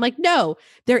too. And I'm like, no,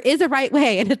 there is a right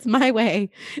way and it's my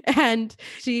way. And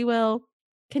she will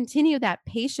continue that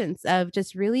patience of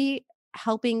just really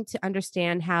helping to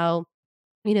understand how,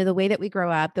 the way that we grow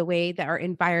up, the way that our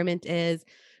environment is,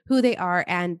 who they are.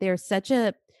 And there's such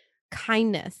a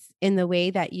kindness in the way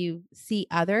that you see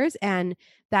others. And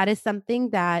that is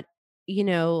something that,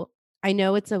 I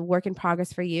know it's a work in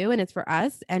progress for you and it's for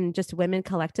us and just women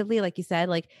collectively, like you said,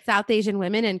 like South Asian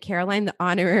women, and Caroline, the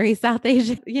honorary South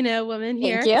Asian, woman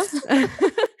here. Thank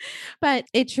you. But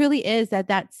it truly is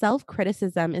that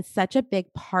self-criticism is such a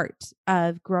big part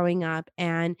of growing up.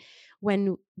 And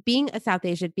when being a South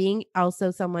Asian, being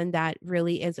also someone that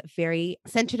really is very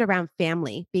centered around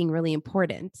family being really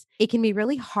important, it can be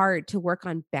really hard to work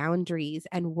on boundaries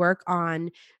and work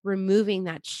on removing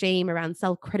that shame around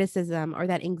self-criticism or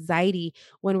that anxiety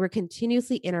when we're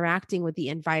continuously interacting with the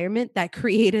environment that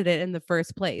created it in the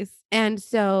first place. And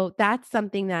so that's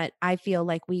something that I feel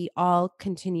like we all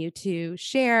continue to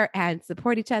share and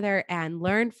support each other and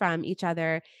learn from each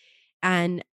other.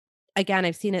 And again,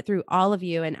 I've seen it through all of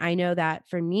you. And I know that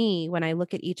for me, when I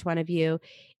look at each one of you,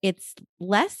 it's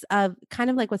less of kind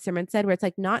of like what Simran said, where it's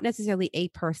like not necessarily a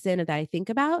person that I think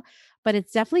about, but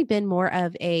it's definitely been more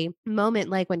of a moment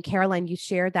like when Caroline, you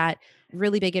shared that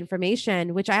really big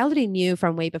information, which I already knew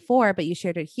from way before, but you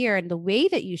shared it here. And the way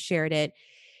that you shared it,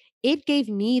 it gave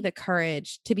me the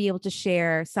courage to be able to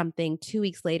share something 2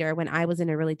 weeks later when I was in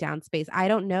a really down space. I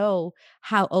don't know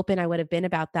how open I would have been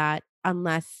about that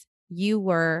unless you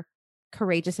were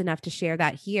courageous enough to share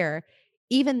that here,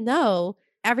 even though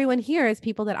everyone here is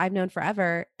people that I've known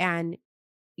forever and,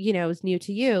 is new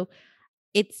to you.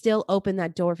 It still opened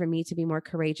that door for me to be more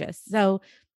courageous. So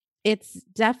it's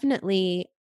definitely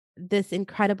this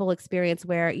incredible experience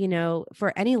where,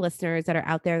 for any listeners that are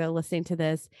out there that are listening to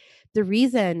this, the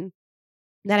reason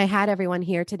that I had everyone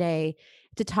here today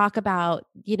to talk about,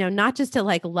 not just to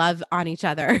like love on each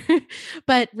other,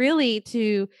 but really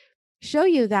to show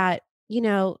you that,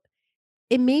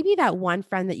 it may be that one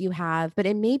friend that you have, but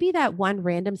it may be that one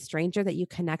random stranger that you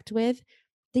connect with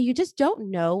that you just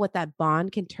don't know what that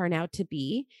bond can turn out to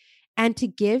be. And to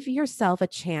give yourself a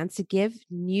chance, to give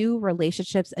new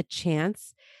relationships a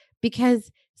chance,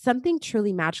 because something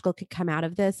truly magical could come out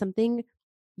of this. Something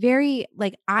very,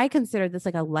 like, I consider this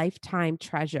like a lifetime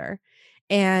treasure.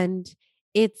 And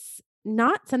it's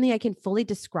not something I can fully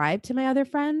describe to my other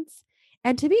friends.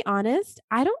 And to be honest,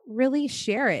 I don't really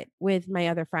share it with my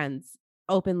other friends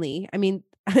openly. I mean,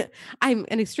 I'm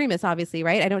an extremist, obviously,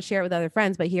 right? I don't share it with other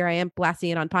friends, but here I am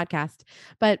blasting it on podcast.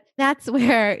 But that's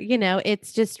where,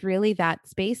 it's just really that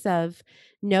space of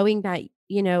knowing that,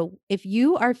 if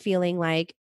you are feeling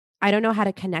like, I don't know how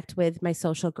to connect with my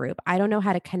social group, I don't know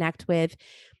how to connect with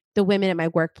the women at my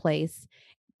workplace,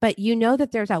 but you know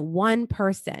that there's that one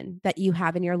person that you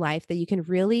have in your life that you can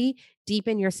really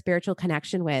deepen your spiritual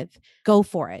connection with, go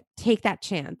for it. Take that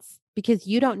chance, because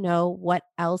you don't know what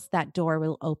else that door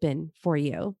will open for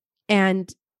you.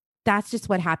 And that's just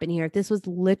what happened here. This was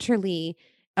literally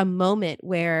a moment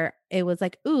where it was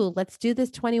like, ooh, let's do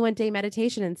this 21-day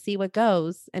meditation and see what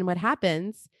goes and what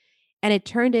happens. And it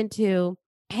turned into,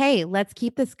 hey, let's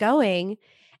keep this going.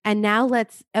 And now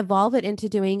let's evolve it into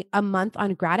doing a month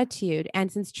on gratitude. And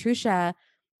since Trusha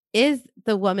is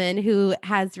the woman who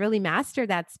has really mastered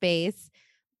that space,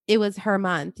 it was her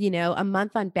month, a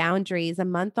month on boundaries, a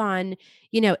month on,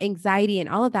 anxiety and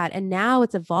all of that. And now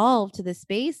it's evolved to the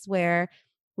space where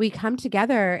we come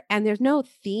together and there's no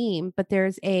theme, but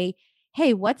there's a,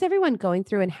 hey, what's everyone going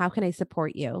through and how can I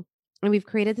support you? And we've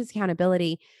created this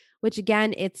accountability, which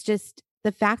again, it's just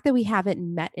the fact that we haven't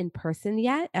met in person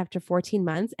yet after 14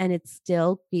 months and it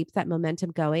still keeps that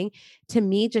momentum going, to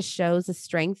me just shows the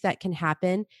strength that can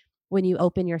happen when you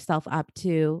open yourself up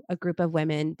to a group of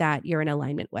women that you're in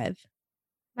alignment with.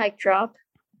 Mic drop.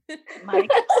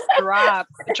 Mic drop.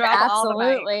 Drop all the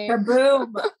way.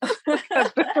 Kaboom.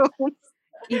 Kaboom.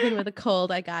 Even with a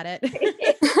cold, I got it.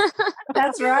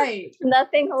 That's right.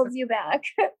 Nothing holds you back.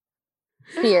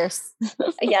 Fierce.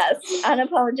 Yes,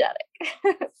 unapologetic.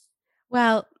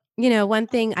 Well, one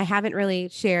thing I haven't really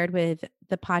shared with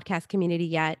the podcast community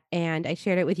yet, and I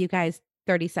shared it with you guys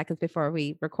 30 seconds before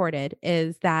we recorded,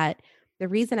 is that the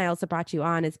reason I also brought you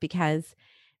on is because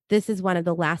this is one of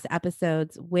the last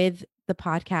episodes with the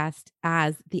podcast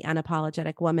as the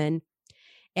Unapologetic Woman.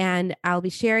 And I'll be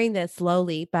sharing this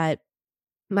slowly, but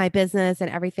my business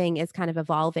and everything is kind of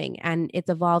evolving, and it's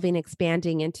evolving,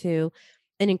 expanding into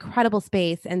an incredible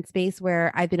space, and space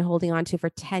where I've been holding on to for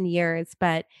 10 years,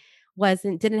 but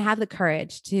didn't have the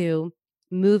courage to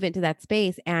move into that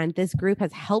space. And this group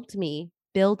has helped me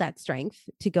build that strength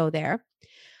to go there.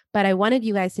 But I wanted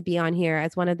you guys to be on here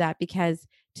as one of that, because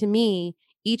to me,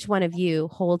 each one of you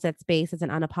holds that space as an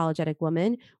unapologetic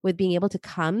woman, with being able to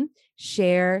come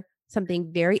share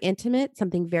something very intimate,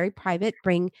 something very private,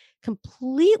 bring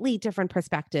completely different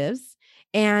perspectives,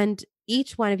 and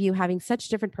each one of you having such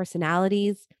different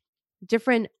personalities,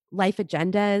 different life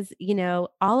agendas,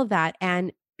 all of that,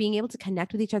 and being able to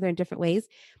connect with each other in different ways.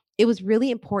 It was really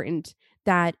important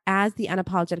that as the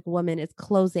Unapologetic Woman is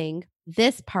closing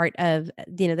this part of,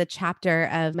 the chapter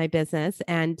of my business,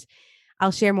 and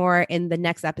I'll share more in the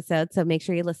next episode, so make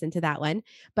sure you listen to that one.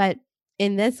 But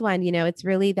in this one, it's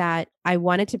really that I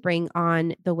wanted to bring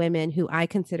on the women who I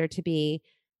consider to be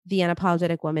the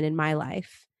unapologetic woman in my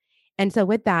life. And so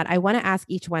with that, I want to ask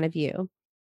each one of you,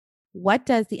 what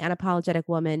does the unapologetic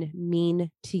woman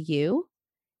mean to you?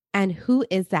 And who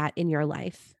is that in your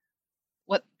life?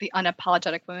 What the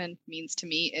unapologetic woman means to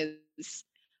me is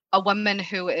a woman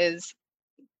who is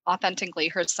authentically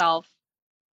herself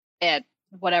at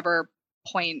whatever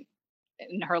point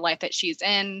in her life that she's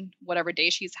in, whatever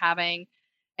day she's having.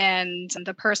 And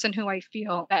the person who I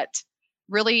feel that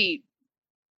really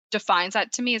defines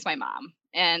that to me is my mom.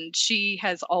 And she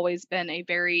has always been a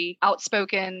very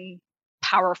outspoken,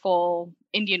 powerful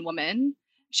Indian woman.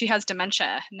 She has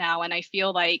dementia now, and I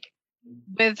feel like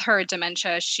with her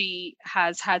dementia, she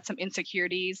has had some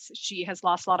insecurities. She has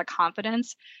lost a lot of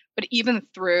confidence, but even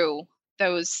through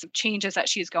those changes that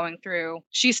she's going through,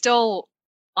 she's still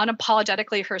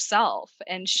unapologetically herself,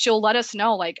 and she'll let us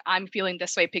know, like, I'm feeling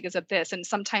this way because of this. And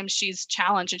sometimes she's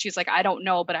challenged and she's like, I don't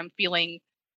know, but I'm feeling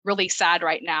really sad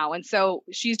right now. And so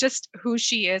she's just who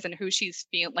she is, and who she's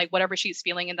feeling, like whatever she's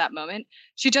feeling in that moment,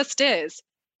 she just is.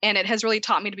 And it has really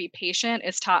taught me to be patient.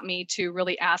 It's taught me to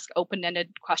really ask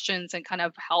open-ended questions and kind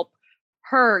of help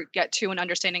her get to an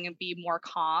understanding and be more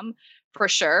calm, for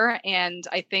sure. And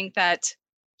I think that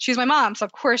she's my mom, so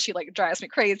of course she like drives me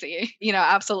crazy,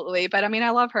 absolutely. But I mean, I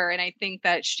love her, and I think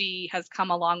that she has come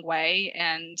a long way.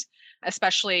 And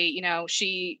especially,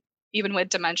 she, even with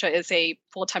dementia, is a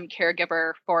full-time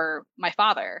caregiver for my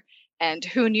father. And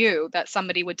who knew that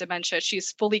somebody with dementia,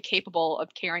 she's fully capable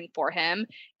of caring for him.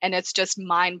 And it's just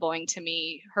mind-blowing to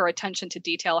me, her attention to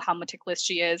detail, how meticulous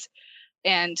she is,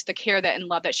 and the care that and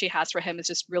love that she has for him is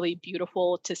just really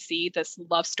beautiful to see this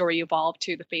love story evolve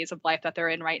to the phase of life that they're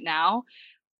in right now.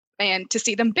 And to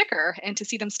see them bicker, and to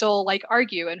see them still like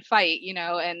argue and fight,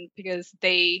 and because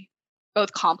they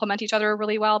both complement each other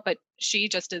really well. But she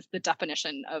just is the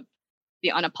definition of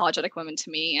the unapologetic woman to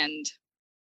me. And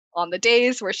on the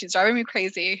days where she's driving me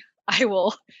crazy, I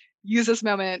will use this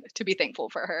moment to be thankful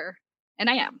for her. And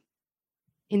I am.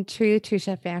 In true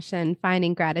Trisha fashion,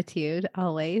 finding gratitude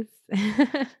always.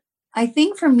 I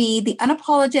think for me, the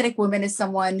unapologetic woman is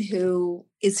someone who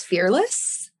is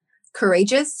fearless,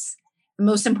 courageous,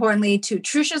 most importantly, to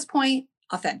Trisha's point,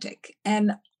 authentic.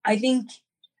 And I think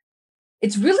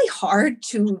it's really hard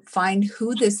to find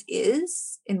who this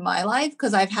is in my life,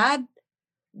 because I've had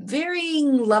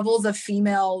varying levels of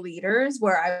female leaders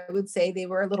where I would say they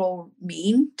were a little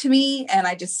mean to me, and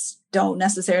I just don't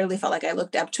necessarily felt like I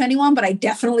looked up to anyone, but I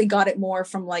definitely got it more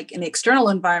from like an external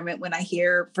environment when I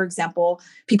hear, for example,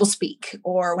 people speak,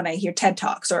 or when I hear TED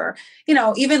Talks, or,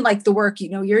 even like the work,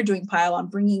 you're doing, Pyle, on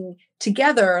bringing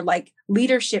together like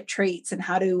leadership traits and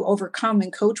how to overcome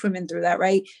and coach women through that,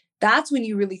 right? That's when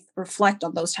you really reflect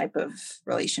on those type of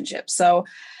relationships. So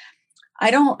I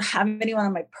don't have anyone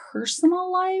in my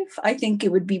personal life. I think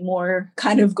it would be more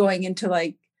kind of going into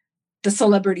like the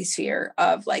celebrity sphere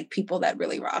of like people that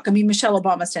really rock. I mean, Michelle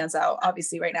Obama stands out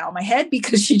obviously right now in my head,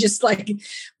 because she just like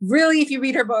really, if you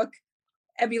read her book,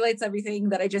 emulates everything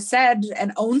that I just said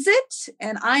and owns it.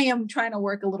 And I am trying to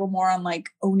work a little more on like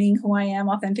owning who I am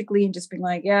authentically, and just being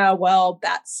like, yeah, well,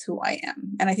 that's who I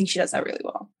am. And I think she does that really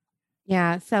well.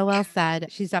 Yeah, so well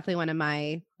said. She's definitely one of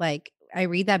my, like, I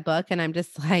read that book and I'm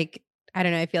just like, I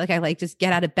don't know, I feel like I like just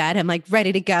get out of bed. I'm like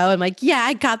ready to go. I'm like, yeah,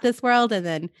 I got this world. And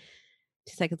then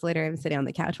 2 seconds later, I'm sitting on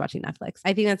the couch watching Netflix.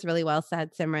 I think that's really well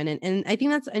said, Simran. And I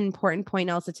think that's an important point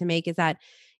also to make, is that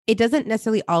it doesn't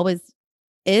necessarily always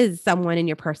is someone in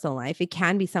your personal life. It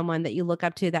can be someone that you look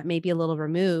up to that may be a little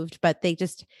removed, but they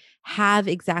just have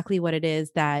exactly what it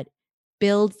is that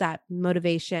builds that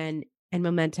motivation and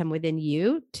momentum within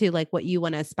you to like what you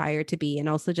want to aspire to be, and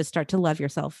also just start to love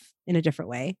yourself in a different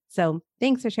way. So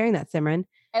thanks for sharing that, Simran.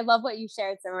 I love what you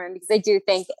shared, Simran, because I do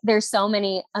think there's so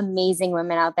many amazing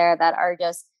women out there that are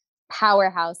just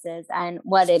powerhouses. And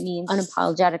what it means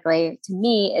unapologetically to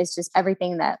me is just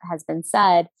everything that has been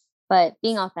said, but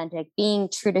being authentic, being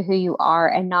true to who you are,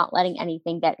 and not letting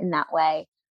anything get in that way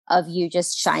of you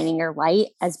just shining your light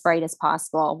as bright as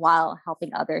possible while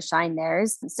helping others shine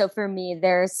theirs. So for me,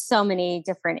 there's so many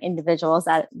different individuals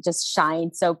that just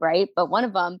shine so bright, but one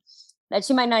of them that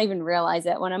she might not even realize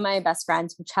it, one of my best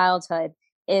friends from childhood,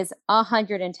 is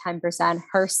 110%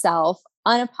 herself,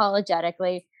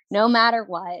 unapologetically, no matter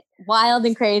what, wild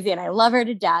and crazy. And I love her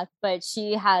to death, but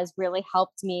she has really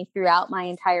helped me throughout my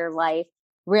entire life,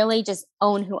 really just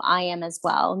own who I am as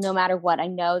well, no matter what. I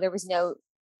know there was no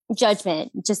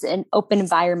judgment, just an open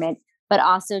environment, but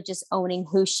also just owning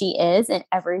who she is and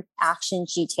every action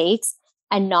she takes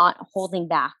and not holding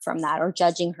back from that or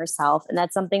judging herself. And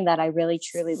that's something that I really,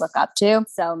 truly look up to.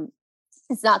 So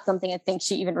it's not something I think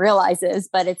she even realizes,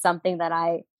 but it's something that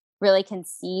I really can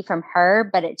see from her,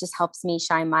 but it just helps me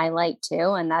shine my light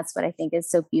too. And that's what I think is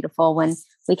so beautiful, when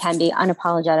we can be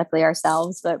unapologetically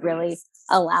ourselves, but really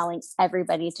allowing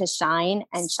everybody to shine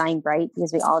and shine bright,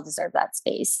 because we all deserve that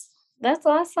space. That's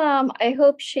awesome. I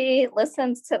hope she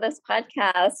listens to this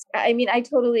podcast. I mean, I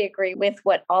totally agree with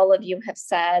what all of you have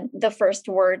said. The first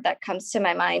word that comes to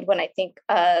my mind when I think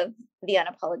of the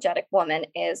unapologetic woman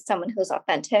is someone who's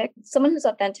authentic,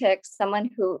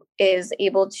 someone who is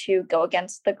able to go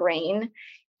against the grain,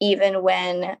 even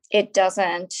when it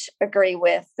doesn't agree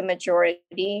with the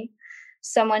majority,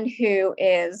 someone who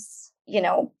is,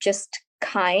 just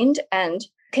kind and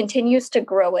continues to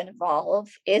grow and evolve,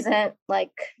 isn't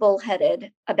like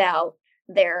bullheaded about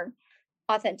their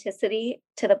authenticity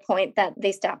to the point that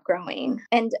they stop growing.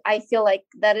 And I feel like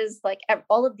that is like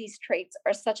all of these traits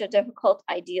are such a difficult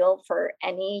ideal for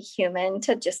any human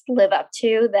to just live up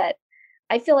to, that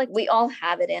I feel like we all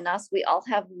have it in us. We all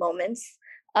have moments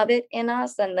of it in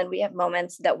us, and then we have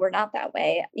moments that we're not that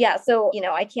way. Yeah. So,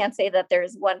 I can't say that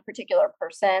there's one particular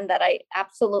person that I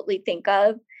absolutely think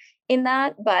of in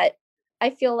that, but I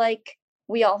feel like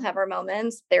we all have our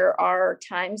moments. There are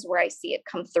times where I see it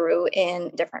come through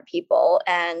in different people,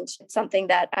 and it's something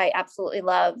that I absolutely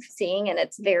love seeing. And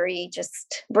it's very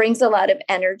just brings a lot of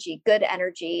energy, good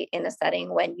energy in a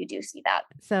setting when you do see that.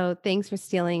 So thanks for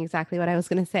stealing exactly what I was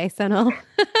going to say, Sonal.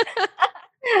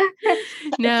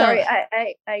 No, sorry,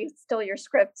 I stole your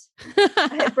script.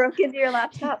 I broke into your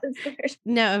laptop and started.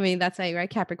 No, I mean, that's right.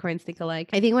 Capricorns think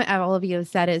alike. I think what all of you have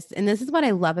said is, and this is what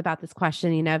I love about this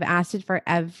question, I've asked it for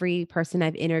every person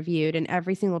I've interviewed, and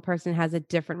every single person has a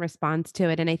different response to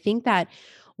it. And I think that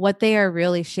what they are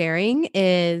really sharing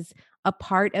is a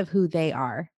part of who they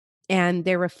are, and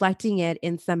they're reflecting it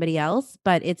in somebody else.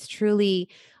 But it's truly,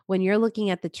 when you're looking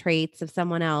at the traits of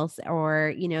someone else,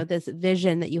 or, this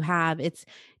vision that you have, it's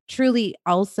truly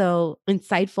also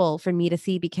insightful for me to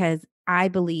see, because I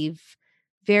believe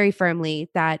very firmly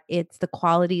that it's the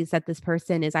qualities that this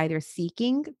person is either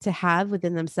seeking to have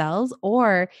within themselves,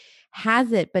 or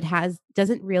has it, but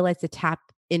doesn't realize to tap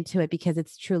into it because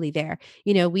it's truly there.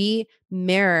 We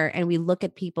mirror and we look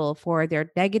at people for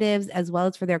their negatives as well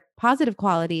as for their positive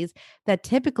qualities that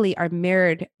typically are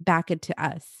mirrored back into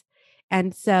us.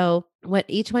 And so what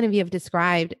each one of you have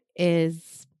described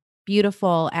is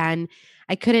beautiful. And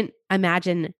I couldn't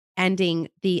imagine ending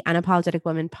the Unapologetic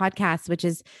Woman podcast, which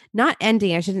is not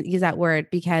ending. I shouldn't use that word,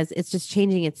 because it's just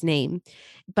changing its name.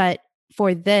 But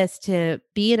for this to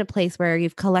be in a place where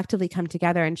you've collectively come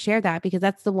together and share that, because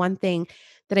that's the one thing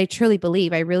that I truly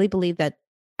believe. I really believe that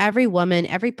every woman,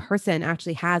 every person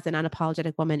actually has an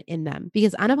unapologetic woman in them,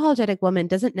 because unapologetic woman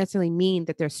doesn't necessarily mean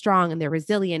that they're strong and they're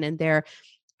resilient and they're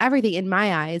everything. In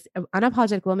my eyes, an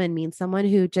unapologetic woman means someone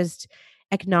who just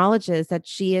acknowledges that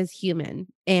she is human,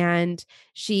 and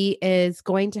she is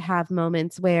going to have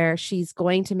moments where she's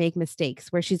going to make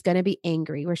mistakes, where she's going to be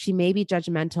angry, where she may be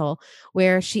judgmental,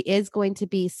 where she is going to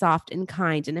be soft and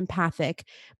kind and empathic,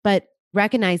 but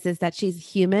recognizes that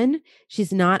she's human.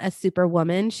 She's not a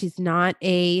superwoman. She's not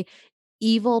a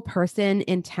evil person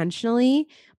intentionally,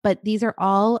 but these are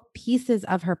all pieces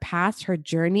of her past, her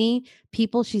journey,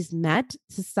 people she's met,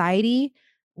 society,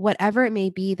 whatever it may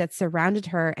be that surrounded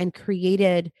her and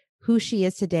created who she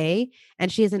is today.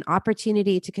 And she has an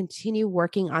opportunity to continue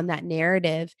working on that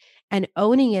narrative and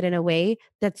owning it in a way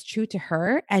that's true to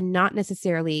her, and not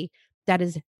necessarily that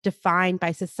is defined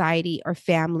by society or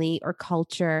family or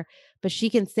culture. But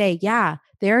she can say, yeah,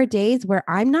 there are days where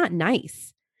I'm not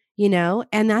nice,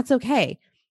 and that's okay.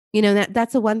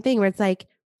 That's the one thing where it's like,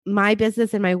 my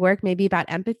business and my work may be about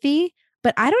empathy,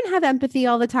 but I don't have empathy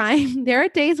all the time. There are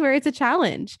days where it's a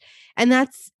challenge, and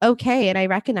that's okay. And I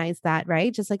recognize that,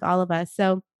 right? Just like all of us.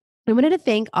 So I wanted to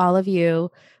thank all of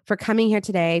you for coming here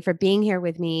today, for being here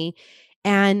with me.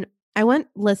 And I want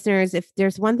listeners, if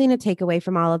there's one thing to take away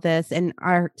from all of this and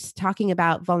are talking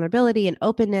about vulnerability and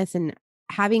openness and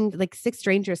having like 6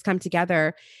 strangers come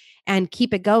together and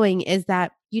keep it going, is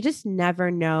that you just never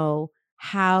know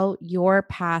how your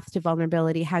path to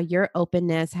vulnerability, how your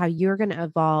openness, how you're going to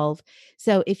evolve.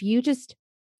 So if you just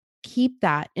keep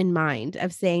that in mind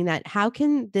of saying that, how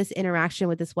can this interaction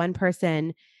with this one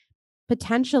person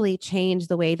potentially change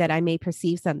the way that I may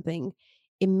perceive something?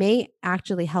 It may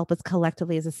actually help us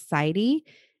collectively as a society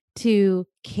to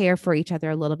care for each other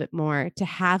a little bit more, to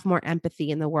have more empathy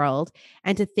in the world,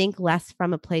 and to think less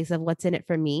from a place of what's in it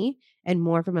for me and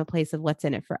more from a place of what's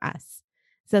in it for us.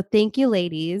 So thank you,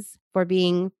 ladies, for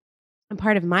being a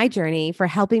part of my journey, for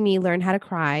helping me learn how to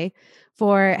cry,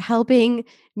 for helping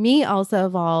me also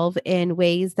evolve in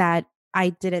ways that I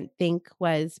didn't think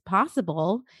was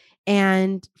possible,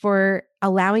 and for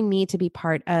allowing me to be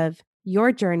part of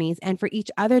your journeys and for each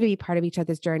other to be part of each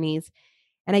other's journeys.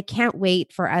 And I can't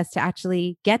wait for us to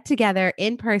actually get together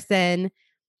in person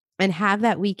and have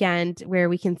that weekend where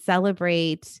we can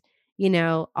celebrate,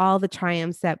 all the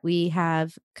triumphs that we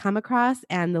have come across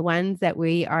and the ones that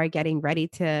we are getting ready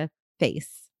to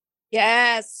face.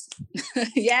 Yes.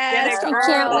 Yes. I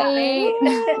can't wait.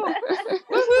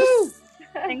 Woohoo.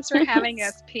 Thanks for having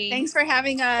us, P. Thanks for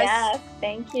having us. Yes,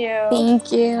 thank you.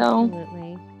 Thank you.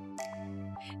 Absolutely.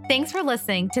 Thanks for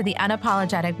listening to The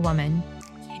Unapologetic Woman.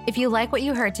 If you like what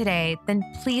you heard today, then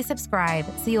please subscribe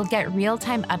so you'll get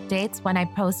real-time updates when I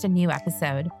post a new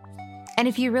episode. And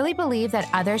if you really believe that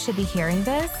others should be hearing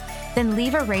this, then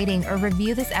leave a rating or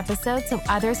review this episode so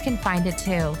others can find it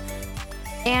too.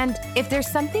 And if there's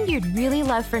something you'd really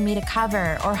love for me to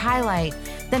cover or highlight,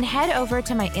 then head over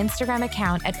to my Instagram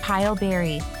account at Pyle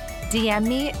Berry. DM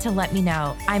me to let me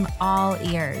know. I'm all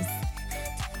ears.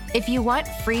 If you want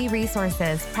free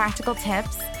resources, practical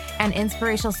tips, and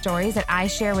inspirational stories that I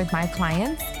share with my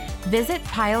clients, visit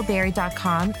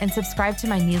pyleberry.com and subscribe to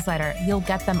my newsletter. You'll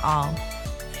get them all.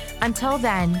 Until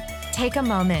then, take a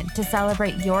moment to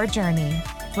celebrate your journey,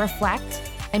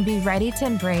 reflect, and be ready to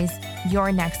embrace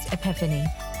your next epiphany.